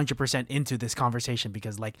 100% into this conversation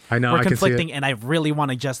because like I know, we're I conflicting can see it. and I really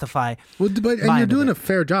want to justify. And you're doing a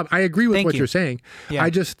fair job. I agree with what you're saying. Yeah. I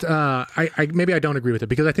just maybe I don't agree with it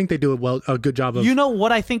because I think they do a good job of. You know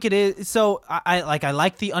what I think it is. So I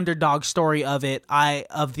like the underdog story of it.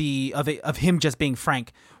 Of him just being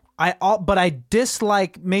Frank. But I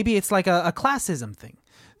dislike maybe it's like a classism thing.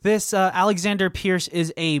 This Alexander Pierce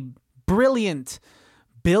is a brilliant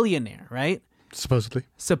billionaire, right?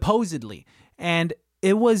 Supposedly. And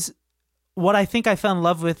it was what I think I fell in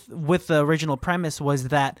love with the original premise was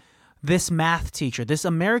that this math teacher, this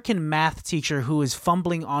American math teacher who is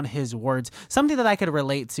fumbling on his words, something that I could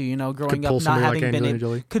relate to, growing up, not having been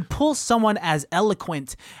in, could pull someone as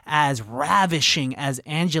eloquent, as ravishing as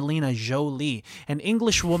Angelina Jolie, an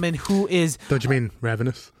English woman who is... Don't you mean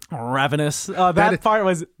ravenous? Ravenous. That part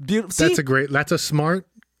was beautiful. That's a smart...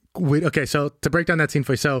 Okay, so to break down that scene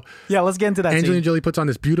for you, yeah, let's get into that. Angelina Jolie puts on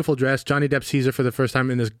this beautiful dress. Johnny Depp sees her for the first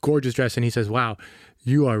time in this gorgeous dress, and he says, "Wow,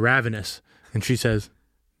 you are ravenous." And she says,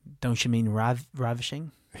 "Don't you mean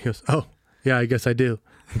ravishing?" He goes, "Oh, yeah, I guess I do."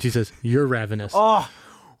 And she says, "You're ravenous." Oh,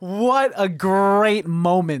 what a great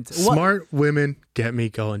moment! Smart women get me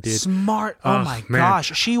going, dude. Smart. Oh my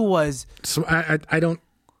gosh, she was. So I don't.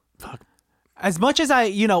 Fuck. As much as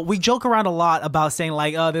we joke around a lot about saying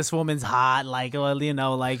like, oh, this woman's hot, like,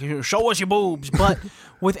 like, show us your boobs. But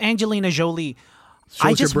with Angelina Jolie, show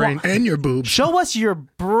us your brain and your boobs. Show us your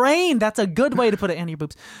brain. That's a good way to put it, and your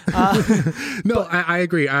boobs. No, I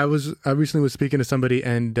agree. I recently was speaking to somebody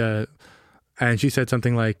and she said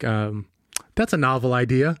something like, that's a novel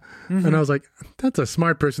idea. Mm-hmm. And I was like, that's a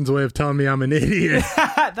smart person's way of telling me I'm an idiot.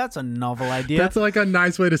 That's a novel idea. That's like a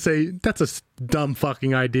nice way to say that's a dumb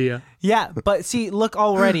fucking idea. Yeah, but see, look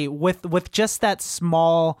already with just that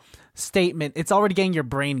small statement, it's already getting your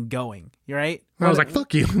brain going, right? I was like,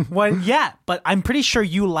 fuck you. Yeah, but I'm pretty sure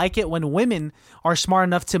you like it when women are smart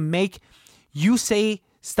enough to make you say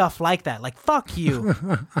stuff like that, like "fuck you."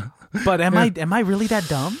 But am I really that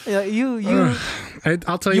dumb?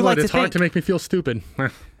 I'll tell you what, it's hard to make me feel stupid.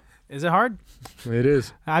 Is it hard? It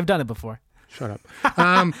is. I've done it before. Shut up.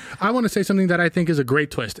 I want to say something that I think is a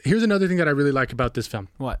great twist. Here's another thing that I really like about this film.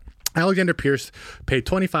 What? Alexander Pierce paid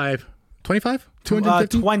 $250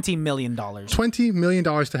 $20 million. $20 million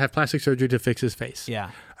to have plastic surgery to fix his face.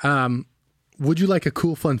 Yeah. Would you like a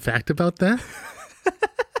cool fun fact about that?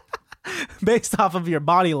 Based off of your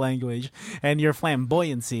body language and your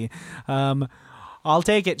flamboyancy. I'll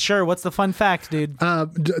take it. Sure. What's the fun fact, dude?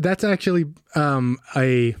 That's actually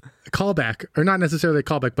a callback, or not necessarily a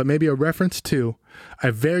callback, but maybe a reference to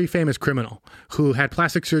a very famous criminal who had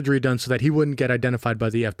plastic surgery done so that he wouldn't get identified by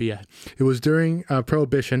the FBI. It was during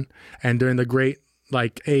Prohibition and during the great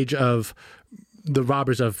age of the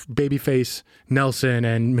robbers of Babyface Nelson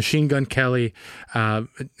and Machine Gun Kelly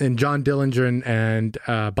and John Dillinger and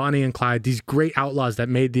Bonnie and Clyde, these great outlaws that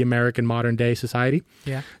made the American modern day society.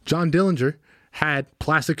 Yeah. John Dillinger had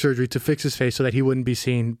plastic surgery to fix his face so that he wouldn't be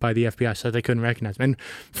seen by the FBI, so they couldn't recognize him. And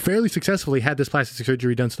fairly successfully had this plastic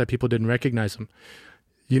surgery done so that people didn't recognize him.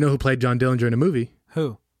 You know who played John Dillinger in a movie?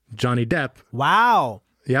 Who? Johnny Depp. Wow.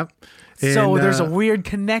 Yep. So there's a weird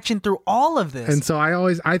connection through all of this. And so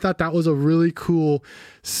I thought that was a really cool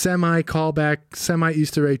semi-callback,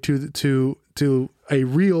 semi-Easter egg to a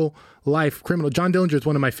real life criminal. John Dillinger is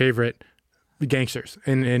one of my favorite gangsters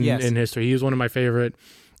in history. He was one of my favorite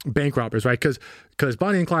bank robbers, right? Because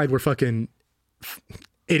Bonnie and Clyde were fucking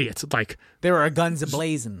idiots. They were guns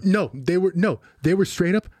a-blazing. No, they were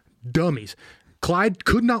straight up dummies. Clyde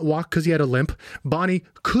could not walk because he had a limp. Bonnie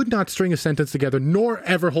could not string a sentence together, nor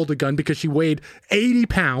ever hold a gun because she weighed 80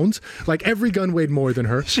 pounds. Every gun weighed more than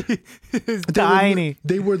her. She is tiny.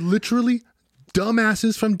 They were literally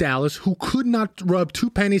dumbasses from Dallas who could not rub two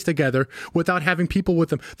pennies together without having people with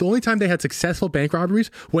them. The only time they had successful bank robberies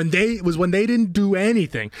when they didn't do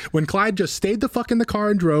anything. When Clyde just stayed the fuck in the car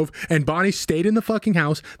and drove, and Bonnie stayed in the fucking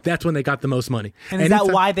house, that's when they got the most money. And is that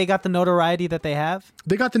why they got the notoriety that they have?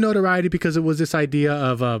 They got the notoriety because it was this idea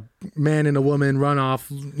of a man and a woman run off.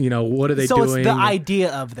 What are they doing? So it's the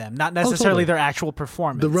idea of them, not necessarily their actual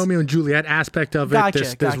performance. The Romeo and Juliet aspect of it,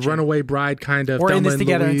 this runaway bride kind of. We're in this Thelma and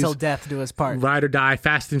together Louise, until death do us part. Ride or die,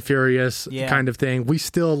 Fast and Furious kind of thing. We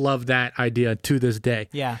still love that idea to this day.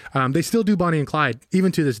 Yeah. They still do Bonnie and Clyde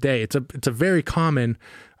even to this day. It's a very common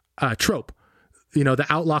trope. The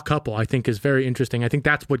outlaw couple, I think, is very interesting. I think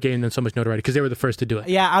that's what gained them so much notoriety because they were the first to do it.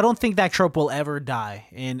 Yeah, I don't think that trope will ever die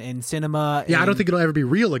in cinema. Yeah, I don't think it'll ever be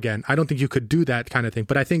real again. I don't think you could do that kind of thing.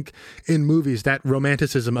 But I think in movies, that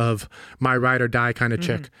romanticism of my ride or die kind of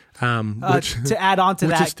chick, which to add on to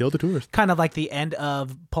which that, is still the tourist. Kind of like the end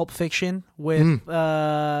of Pulp Fiction with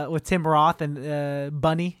Tim Roth and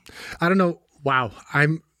Bunny. I don't know. Wow,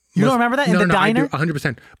 You don't remember that in the diner? I do,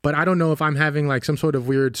 100%. But I don't know if I'm having like some sort of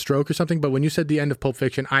weird stroke or something. But when you said the end of Pulp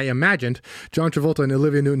Fiction, I imagined John Travolta and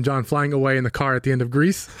Olivia Newton-John flying away in the car at the end of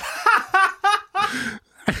Grease.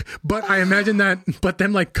 But I imagine that, but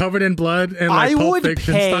them like covered in blood and like Pulp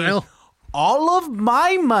Fiction style. All of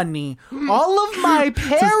my money, all of my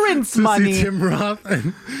parents' money, see Tim Roth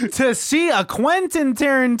and to see a Quentin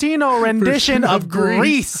Tarantino rendition of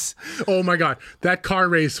Grease. Oh my God, that car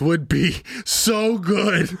race would be so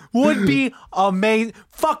good. Would be amazing.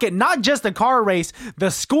 Fuck it, not just a car race. The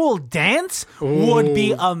school dance would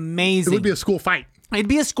be amazing. It would be a school fight. It'd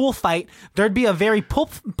be a school fight. There'd be a very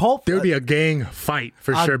pulp. There would be a gang fight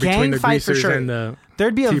for sure between the Greasers and the.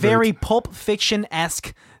 There'd be a T-Birds. very Pulp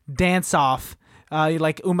Fiction-esque dance off,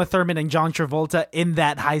 like Uma Thurman and John Travolta in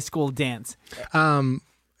that high school dance.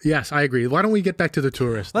 Yes, I agree. Why don't we get back to the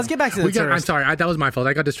tourist? Let's get back to the tourist. I'm sorry, that was my fault.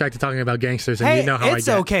 I got distracted talking about gangsters, and Hey, you know how I get. it's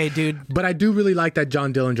okay, dude. But I do really like that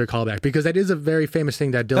John Dillinger callback because that is a very famous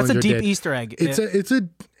thing that Dillinger did. That's a deep Easter egg. It's a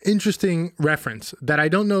interesting reference that I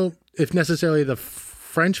don't know if necessarily the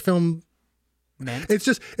French film. It's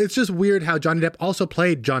just weird how Johnny Depp also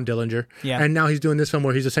played John Dillinger, and now he's doing this film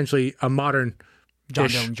where he's essentially a modern John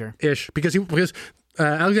Dillinger-ish because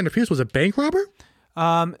Alexander Pierce was a bank robber.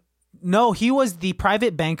 No, he was the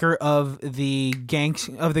private banker of the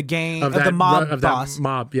mob boss. That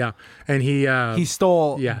mob, yeah, and he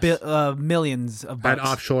stole millions of bucks. At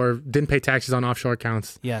offshore, didn't pay taxes on offshore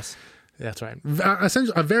accounts. Yes. That's right.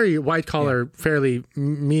 Essentially, a very white collar, fairly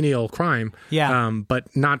menial crime. Yeah.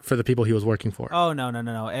 But not for the people he was working for. Oh no.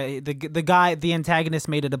 The antagonist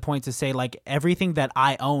made it a point to say like everything that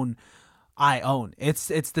I own.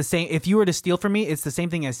 It's the same. If you were to steal from me, it's the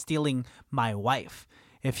same thing as stealing my wife.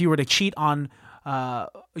 If you were to cheat on,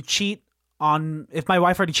 if my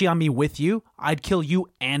wife were to cheat on me with you, I'd kill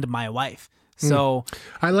you and my wife. So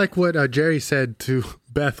I like what Jerry said to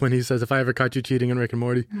Beth when he says, if I ever caught you cheating in Rick and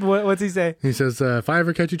Morty. What's he say? He says, if I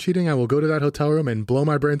ever catch you cheating, I will go to that hotel room and blow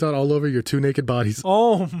my brains out all over your two naked bodies.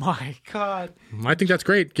 Oh my God. I think that's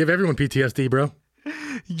great. Give everyone PTSD, bro.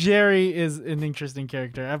 Jerry is an interesting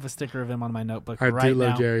character. I have a sticker of him on my notebook right now. I do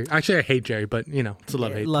love Jerry. Actually, I hate Jerry, but it's a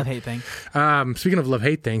love-hate thing. Love-hate thing. Speaking of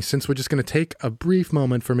love-hate things, since we're just going to take a brief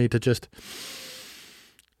moment for me to just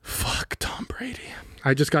fuck Tom Brady.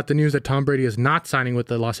 I just got the news that Tom Brady is not signing with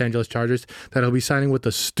the Los Angeles Chargers, that he'll be signing with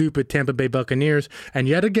the stupid Tampa Bay Buccaneers. And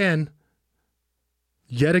yet again,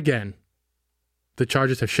 the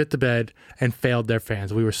Chargers have shit the bed and failed their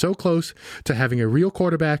fans. We were so close to having a real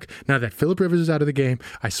quarterback. Now that Phillip Rivers is out of the game,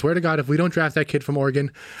 I swear to God, if we don't draft that kid from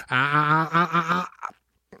Oregon, I'll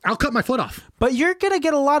cut my foot off. But you're going to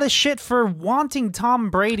get a lot of shit for wanting Tom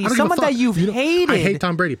Brady, someone that you've hated. I hate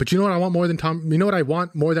Tom Brady, but you know what I want more than Tom? You know what I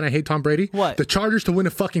want more than I hate Tom Brady? What? The Chargers to win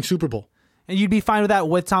a fucking Super Bowl. And you'd be fine with that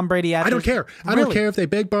with Tom Brady after? I don't care. I don't care if they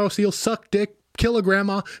beg, borrow, steal, suck dick, kill a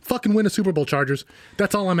grandma, fucking win a Super Bowl, Chargers.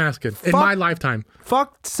 That's all I'm asking in my lifetime.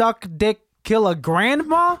 Fuck, suck dick, kill a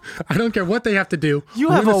grandma? I don't care what they have to do. You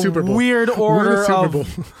have a Super Bowl. weird order win a Super of... Bowl.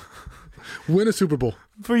 Win a Super Bowl.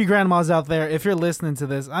 For you grandmas out there, if you're listening to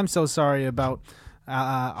this, I'm so sorry about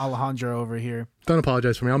Alejandro over here. Don't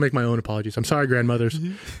apologize for me. I'll make my own apologies. I'm sorry, grandmothers,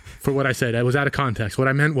 for what I said. I was out of context. What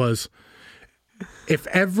I meant was, if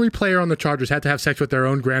every player on the Chargers had to have sex with their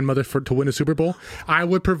own grandmother to win a Super Bowl, I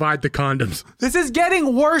would provide the condoms. This is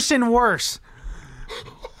getting worse and worse.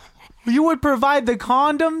 You would provide the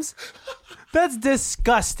condoms? That's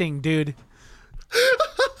disgusting, dude.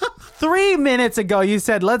 3 minutes ago, you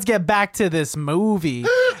said, let's get back to this movie.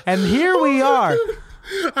 And here we are.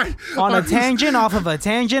 On a tangent, off of a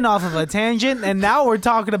tangent, off of a tangent, and now we're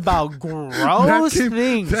talking about gross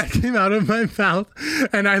things. That came out of my mouth,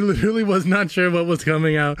 and I literally was not sure what was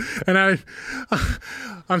coming out. And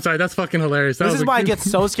I'm sorry, that's fucking hilarious. This is why I get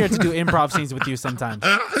so scared to do improv scenes with you sometimes.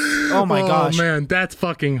 Oh my gosh. Oh man, that's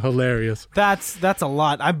fucking hilarious. That's a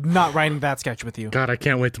lot. I'm not writing that sketch with you. God, I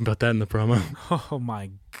can't wait to put that in the promo. Oh my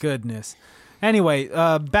goodness. Anyway,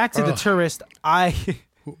 back to the tourist. I'm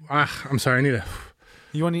sorry, I need to...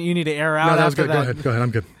 You need to air out. No, that was after good. that. Go ahead.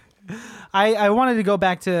 I'm good. I wanted to go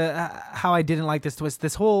back to how I didn't like this twist.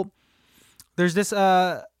 There's this.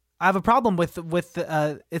 I have a problem with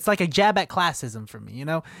it's like a jab at classism for me. You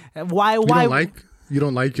know why? You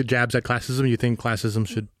don't like your jabs at classism? You think classism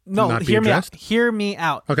should not be hear addressed? Hear me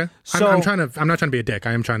out. Okay. So, I'm not trying to be a dick.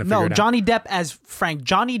 I am trying to figure it out. Johnny Depp as Frank.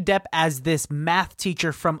 Johnny Depp as this math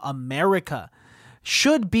teacher from America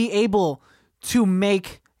should be able to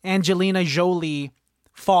make Angelina Jolie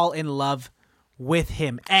fall in love with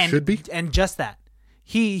him. And should be? And just that.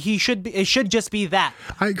 He should be. It should just be that.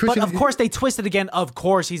 Christian, but of course they twisted again. Of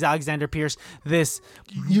course he's Alexander Pierce.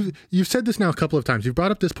 You've said this now a couple of times. You've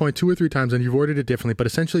brought up this point 2 or 3 times, and you've worded it differently. But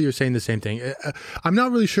essentially, you're saying the same thing. I'm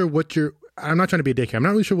not really sure what your. I'm not trying to be a dick here. I'm not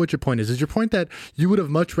really sure what your point is. Is your point that you would have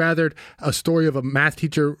much rather a story of a math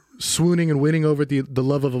teacher swooning and winning over the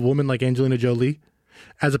love of a woman like Angelina Jolie,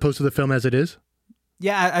 as opposed to the film as it is?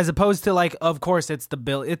 Yeah, as opposed to of course it's the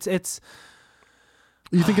bill. It's.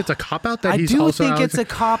 You think it's a cop-out that I he's do also think it's a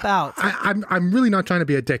cop-out. I'm really not trying to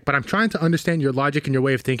be a dick, but I'm trying to understand your logic and your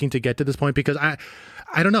way of thinking to get to this point, because I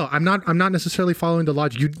don't know. I'm not necessarily following the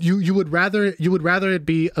logic. You would rather it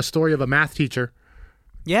be a story of a math teacher.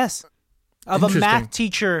 Yes. Of a math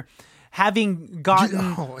teacher having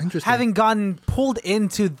gotten pulled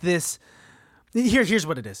into this. Here's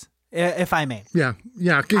what it is. If I may. Yeah,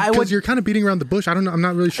 because you're kind of beating around the bush. I don't know. I'm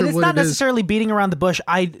not really sure what it is. It's not necessarily beating around the bush.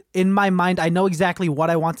 In my mind, I know exactly what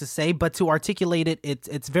I want to say, but to articulate it,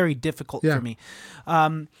 it's very difficult for me.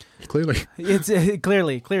 Clearly. It's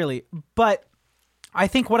clearly. But I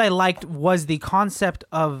think what I liked was the concept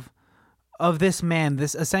of this man,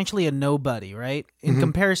 this essentially a nobody, right? In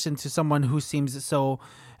comparison to someone who seems so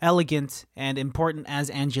elegant and important as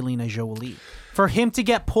Angelina Jolie. For him to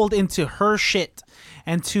get pulled into her shit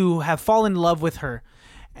and to have fallen in love with her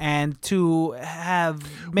and to have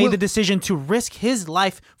made the decision to risk his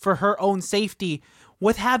life for her own safety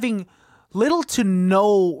with having little to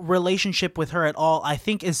no relationship with her at all, I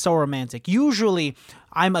think is so romantic. Usually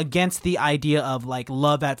I'm against the idea of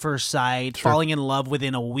love at first sight, falling in love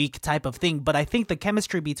within a week type of thing. But I think the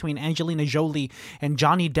chemistry between Angelina Jolie and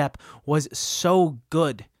Johnny Depp was so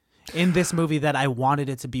good in this movie that I wanted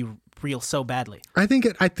it to be real so badly. I think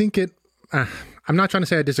it. I'm not trying to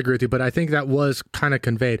say I disagree with you, but I think that was kind of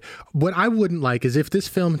conveyed. What I wouldn't like is if this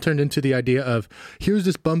film turned into the idea of, here's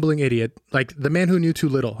this bumbling idiot, like The Man Who Knew Too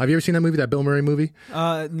Little. Have you ever seen that movie, that Bill Murray movie?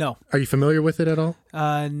 No. Are you familiar with it at all?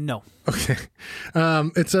 No. Okay.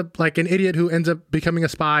 It's an idiot who ends up becoming a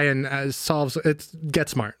spy and Get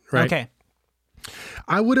Smart, right? Okay.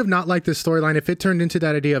 I would have not liked this storyline if it turned into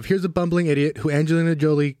that idea of, here's a bumbling idiot who Angelina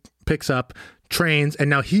Jolie picks up, trains, and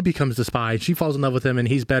now he becomes the spy. She falls in love with him, and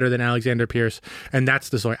he's better than Alexander Pierce, and that's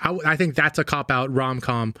the story. I think that's a cop-out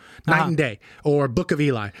rom-com, Night and Day, or Book of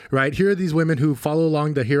Eli, right? Here are these women who follow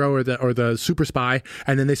along the hero or the super spy,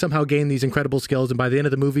 and then they somehow gain these incredible skills, and by the end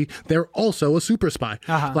of the movie, they're also a super spy.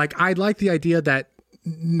 I like the idea that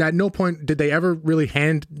at no point did they ever really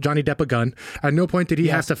hand Johnny Depp a gun. At no point did he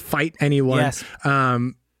have to fight anyone. Yes.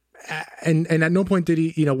 And at no point did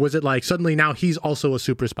he, was it like suddenly now he's also a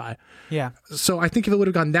super spy? Yeah. So I think if it would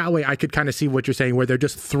have gone that way, I could kind of see what you're saying, where they're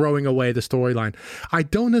just throwing away the storyline. I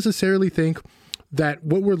don't necessarily think that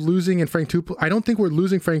what we're losing in Frank Tupelo, I don't think we're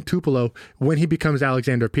losing Frank Tupelo when he becomes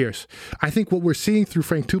Alexander Pierce. I think what we're seeing through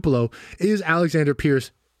Frank Tupelo is Alexander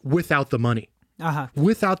Pierce without the money.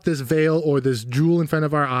 Without this veil or this jewel in front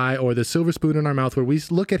of our eye or the silver spoon in our mouth, where we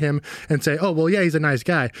look at him and say, oh, well, yeah, he's a nice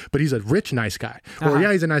guy, but he's a rich, nice guy. Or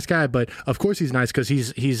yeah, he's a nice guy, but of course he's nice because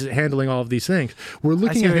he's handling all of these things. We're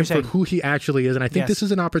looking at him for who he actually is. And I think this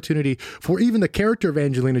is an opportunity for even the character of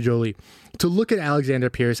Angelina Jolie to look at Alexander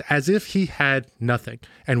Pierce as if he had nothing.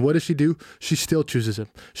 And what does she do? She still chooses him.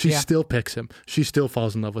 She still picks him. She still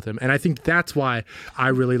falls in love with him. And I think that's why I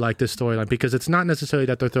really like this storyline, because it's not necessarily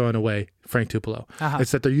that they're throwing away Frank Tupelo.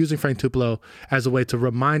 It's that they're using Frank Tupelo as a way to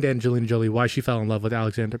remind Angelina Jolie why she fell in love with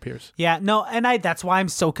Alexander Pierce. Yeah, no, and that's why I'm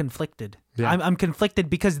so conflicted. Yeah. I'm conflicted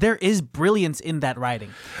because there is brilliance in that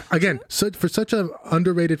writing. Again, for such an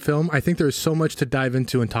underrated film, I think there's so much to dive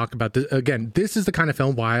into and talk about. Again, this is the kind of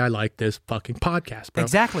film why I like this fucking podcast, bro.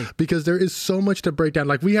 Exactly. Because there is so much to break down.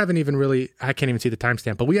 Like, we haven't even really, I can't even see the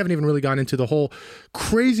timestamp, but we haven't even really gone into the whole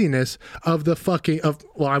craziness of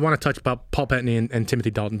I want to touch about Paul Bettany and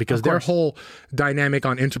Timothy Dalton, because their whole dynamic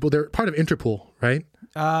on Interpol, they're part of Interpol, right?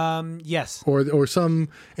 Yes. Or some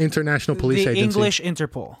international police the agency. English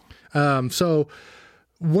Interpol. So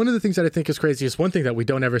one of the things that I think is crazy is one thing that we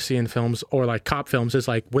don't ever see in films or like cop films is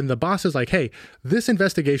like when the boss is like, hey, this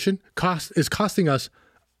investigation is costing us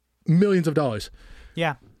millions of dollars.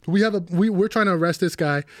 Yeah. We're trying to arrest this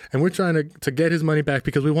guy and we're trying to get his money back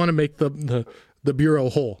because we want to make the bureau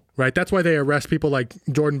whole, right? That's why they arrest people like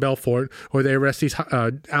Jordan Belfort, or they arrest these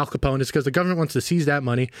Al Capone, is because the government wants to seize that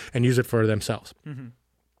money and use it for themselves.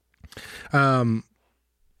 Kind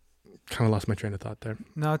of lost my train of thought there.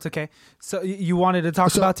 No, it's okay. So you wanted to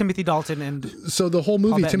talk about Timothy Dalton and so the whole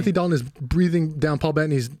movie, Timothy Dalton is breathing down Paul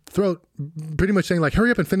Bettany's throat, pretty much saying like, hurry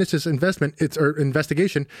up and finish this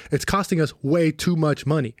investigation. It's costing us way too much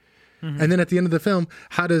money. And then at the end of the film,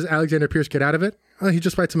 how does Alexander Pierce get out of it? He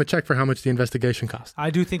just writes him a check for how much the investigation cost. I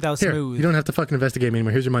do think that was Here, smooth. you don't have to fucking investigate me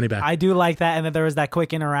anymore. Here's your money back. I do like that. And then there was that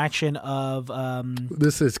quick interaction of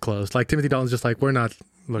this is closed. Like, Timothy Dalton's just like, we're not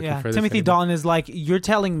looking for this Timothy anymore. Dalton is like, you're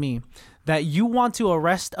telling me that you want to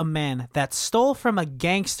arrest a man that stole from a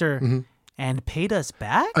gangster and paid us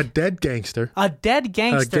back? A dead gangster. A dead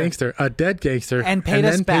gangster. A dead gangster. And paid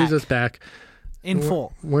us back. Pays us back. In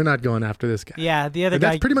full. We're not going after this guy. Yeah, the other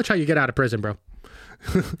That's guy pretty much how you get out of prison, bro.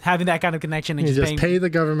 having that kind of connection and You just just pay the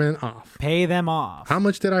government off. pay them off. How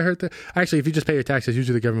much did I hurt the... Actually, if you just pay your taxes,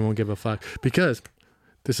 usually the government won't give a fuck. Because,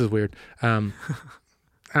 this is weird. I'm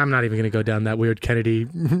not even going to go down that weird Kennedy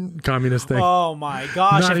communist thing. Oh my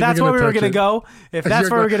gosh. Not If even that's where we gonna were touch going to it. go, if that's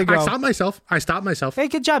where we're going to go. I stopped myself. Hey,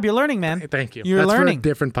 good job. You're learning, man. Thank you. You're That's learning. for a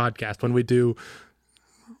different podcast when we do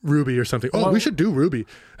Ruby or something. Oh, we should do Ruby.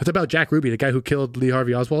 It's about Jack Ruby, the guy who killed Lee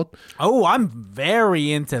Harvey Oswald. Oh, I'm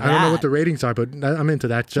very into that. I don't know what the ratings are, but I'm into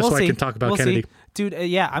that just We'll so see. I can talk about We'll Kennedy. see. Dude,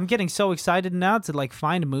 yeah, I'm getting so excited now to like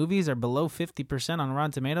find movies are below 50% on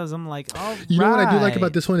Rotten Tomatoes. I'm like, oh, You know what I do like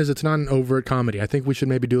about this one is it's not an overt comedy. I think we should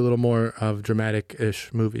maybe do a little more of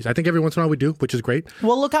dramatic-ish movies. I think every once in a while we do, which is great.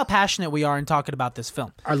 Well, look how passionate we are in talking about this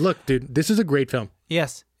film. Look, dude, this is a great film.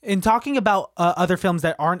 Yes. In talking about other films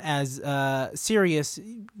that aren't as serious,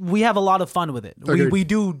 we have a lot of fun with it. We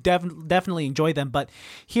do definitely enjoy them, but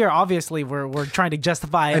here, obviously, we're trying to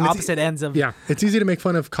justify opposite ends of... Yeah, it's easy to make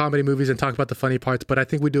fun of comedy movies and talk about the funny parts, but I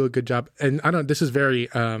think we do a good job. And this is very,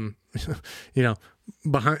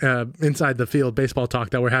 behind inside the field baseball talk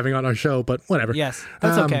that we're having on our show, but whatever. Yes,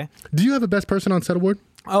 that's okay. Do you have a best person on set award?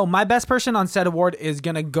 Oh, my best person on set award is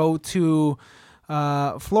going to go to...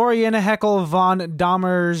 Florian Heckel von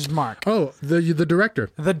Dommersmark. Oh, the director.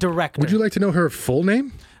 The director. Would you like to know her full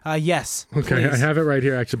name? Yes. Okay, please. I have it right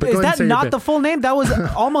here, actually. But Is go ahead that and say your not bit. the full name? That was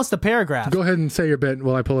almost a paragraph. Go ahead and say your bit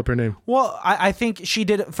while I pull up her name. Well, I think she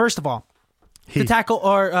did, first of all, He. to tackle,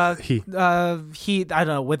 or He. I don't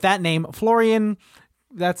know, with that name, Florian,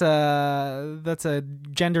 that's a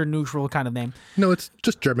gender neutral kind of name. No, it's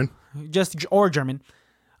just German. Or German.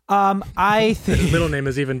 I think His middle name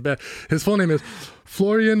is even better. His full name is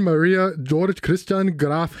Florian Maria George Christian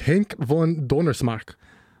Graf Henk von Donnersmarck.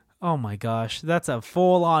 Oh my gosh, that's a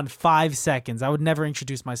full-on 5 seconds. I would never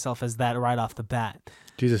introduce myself as that right off the bat.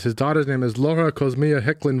 Jesus, his daughter's name is Laura Cosmia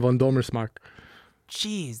Hecklin von Donnersmarck.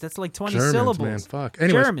 Jeez, that's like 20 Germans, syllables. man, fuck.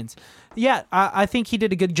 Anyways. Germans. Yeah, I think he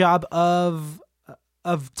did a good job of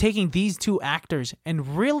taking these two actors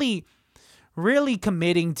and really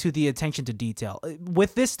committing to the attention to detail.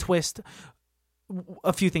 With this twist,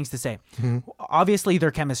 a few things to say. Mm-hmm. Obviously,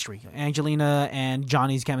 their chemistry, Angelina and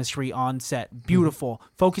Johnny's chemistry on set, beautiful.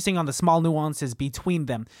 Mm-hmm. Focusing on the small nuances between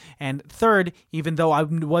them. And third, even though I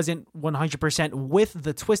wasn't 100% with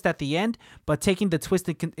the twist at the end, but taking the twist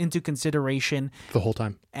into consideration the whole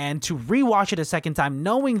time, and to rewatch it a second time,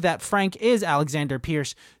 knowing that Frank is Alexander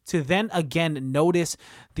Pierce, to then again notice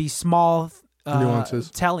the small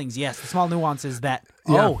nuances, tellings. Yes, the small nuances that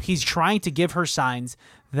he's trying to give her signs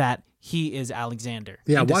that he is Alexander.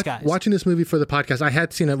 Yeah, in disguise. Watching this movie for the podcast, I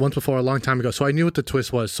had seen it once before a long time ago, so I knew what the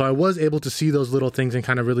twist was. So I was able to see those little things and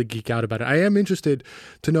kind of really geek out about it. I am interested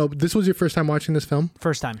to know, this was your first time watching this film?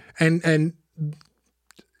 First time. And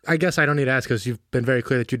I guess I don't need to ask because you've been very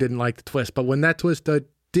clear that you didn't like the twist. But when that twist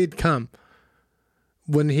did come,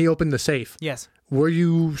 when he opened the safe, yes, were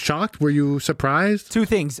you shocked? Were you surprised? Two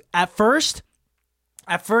things. At first,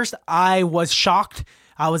 I was shocked.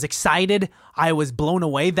 I was excited. I was blown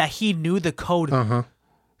away that he knew the code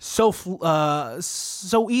so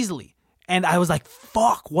easily. And I was like,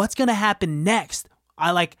 fuck, what's going to happen next?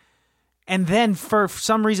 And then for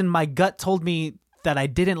some reason, my gut told me that I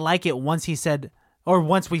didn't like it once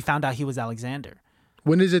we found out he was Alexander.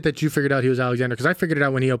 When is it that you figured out he was Alexander? Because I figured it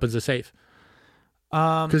out when he opens the safe.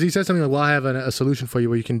 Because he says something like, well, I have a solution for you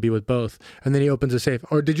where you can be with both. And then he opens the safe.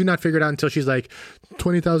 Or did you not figure it out until she's like,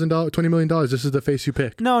 $20 million, this is the face you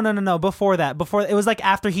pick? No. Before that. It was like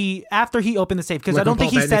after he opened the safe. Because I don't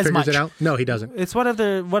think he says much. It out? No, he doesn't. It's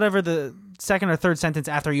whatever the second or third sentence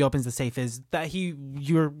after he opens the safe is, that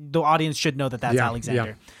the audience should know that's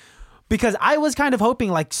Alexander. Yeah. Because I was kind of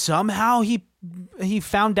hoping like somehow he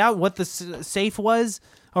found out what the safe was.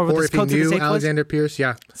 Or what if he knew Alexander Pierce,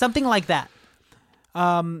 yeah. Something like that.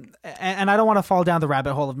 And I don't want to fall down the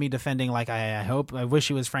rabbit hole of me defending like I wish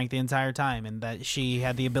he was Frank the entire time and that she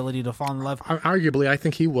had the ability to fall in love. Arguably, I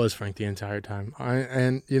think he was Frank the entire time.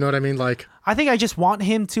 And you know what I mean? Like, I think I just want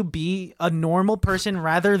him to be a normal person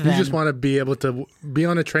rather than... You just want to be able to be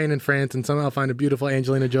on a train in France and somehow find a beautiful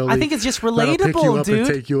Angelina Jolie. I think it's just relatable, pick you up dude. And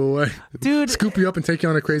take you away. Dude. Scoop you up and take you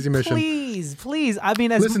on a crazy mission. Please. I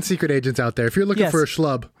mean, listen, secret agents out there, if you're looking for a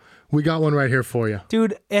schlub, we got one right here for you.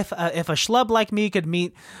 Dude, if a schlub like me could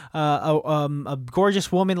meet a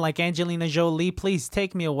gorgeous woman like Angelina Jolie, please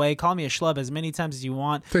take me away. Call me a schlub as many times as you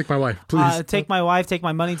want. Take my wife, please. Take my wife, take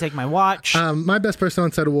my money, take my watch. My best person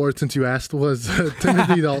on set award, since you asked, was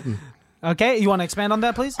Timothy Dalton. Okay, you want to expand on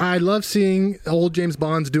that, please? I love seeing old James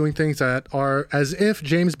Bonds doing things that are as if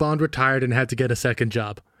James Bond retired and had to get a second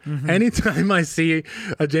job. Mm-hmm. Anytime I see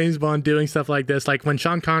a James Bond doing stuff like this, like when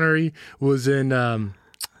Sean Connery was in...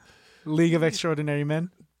 League of Extraordinary Men.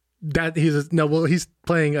 He's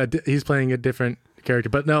playing a different character.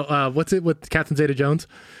 But no, what's it with Catherine Zeta-Jones?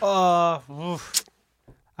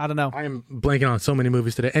 I don't know. I am blanking on so many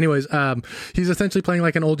movies today. Anyways, he's essentially playing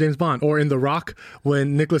like an old James Bond. Or in The Rock,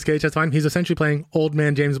 when Nicolas Cage has time, he's essentially playing old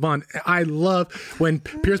man James Bond. I love when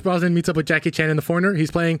Pierce Brosnan meets up with Jackie Chan in The Foreigner, he's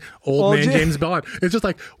playing old man James Bond. It's just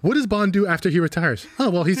like, what does Bond do after he retires? Oh,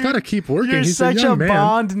 well, he's got to keep working. You're he's such a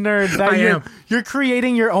Bond nerd. That you're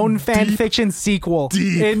creating your own fan fiction sequel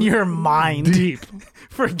in your mind. Deep.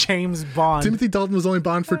 For James Bond. Timothy Dalton was only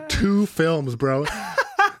Bond for 2 films, bro.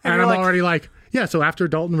 And I'm already like... Yeah, so after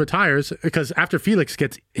Dalton retires, because after Felix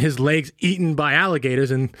gets his legs eaten by alligators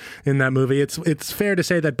in that movie, it's fair to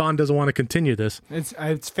say that Bond doesn't want to continue this.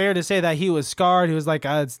 It's fair to say that he was scarred. He was like,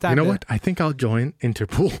 it's time. You know what? I think I'll join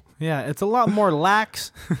Interpol. Yeah, it's a lot more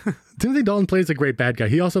lax. Timothy Dalton plays a great bad guy.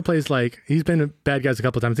 He also plays he's been a bad guy a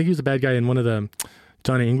couple of times. I think he was a bad guy in one of the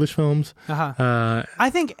Johnny English films. I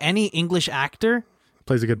think any English actor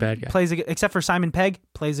plays a good bad guy. Except for Simon Pegg,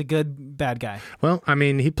 plays a good bad guy. Well, I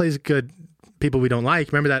mean, he plays good people we don't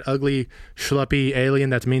like. Remember that ugly, schleppy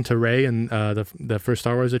alien that's mean to Rey in the first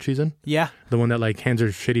Star Wars that she's in? Yeah. The one that like hands her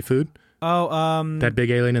shitty food? Oh, that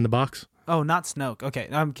big alien in the box? Oh, not Snoke. Okay,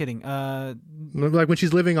 I'm kidding. Like when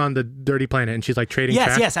she's living on the dirty planet and she's like trading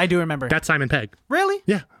trash. Yes, I do remember. That's Simon Pegg. Really?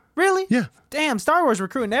 Yeah. Really? Yeah. Damn, Star Wars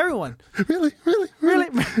recruiting everyone. Really?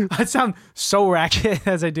 I sound so ratchet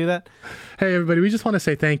as I do that. Hey, everybody, we just want to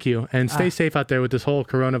say thank you and stay safe out there with this whole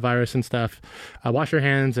coronavirus and stuff. Wash your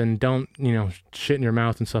hands and don't, shit in your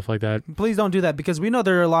mouth and stuff like that. Please don't do that because we know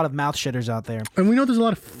there are a lot of mouth shitters out there. And we know there's a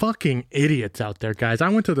lot of fucking idiots out there, guys. I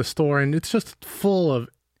went to the store and it's just full of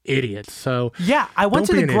idiots. So yeah, I went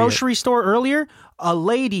to the grocery store earlier. A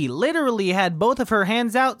lady literally had both of her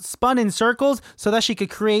hands out, spun in circles so that she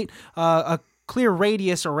could create a clear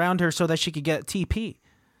radius around her so that she could get TP.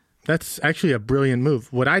 That's actually a brilliant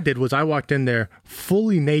move. What I did was I walked in there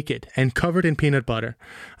fully naked and covered in peanut butter,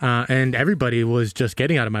 and everybody was just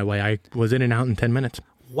getting out of my way. I was in and out in 10 minutes.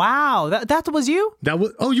 Wow, that was you?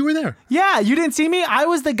 You were there. Yeah, you didn't see me? I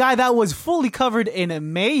was the guy that was fully covered in a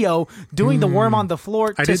mayo doing the worm on the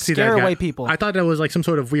floor to scare away people. I thought that was like some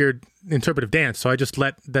sort of weird interpretive dance, so I just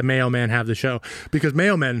let the Mayo Man have the show. Because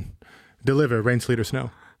Mayo Men deliver rain, sleet, or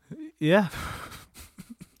snow. Yeah.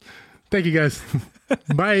 Thank you, guys.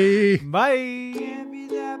 Bye. Bye. Can't be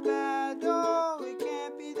that bad.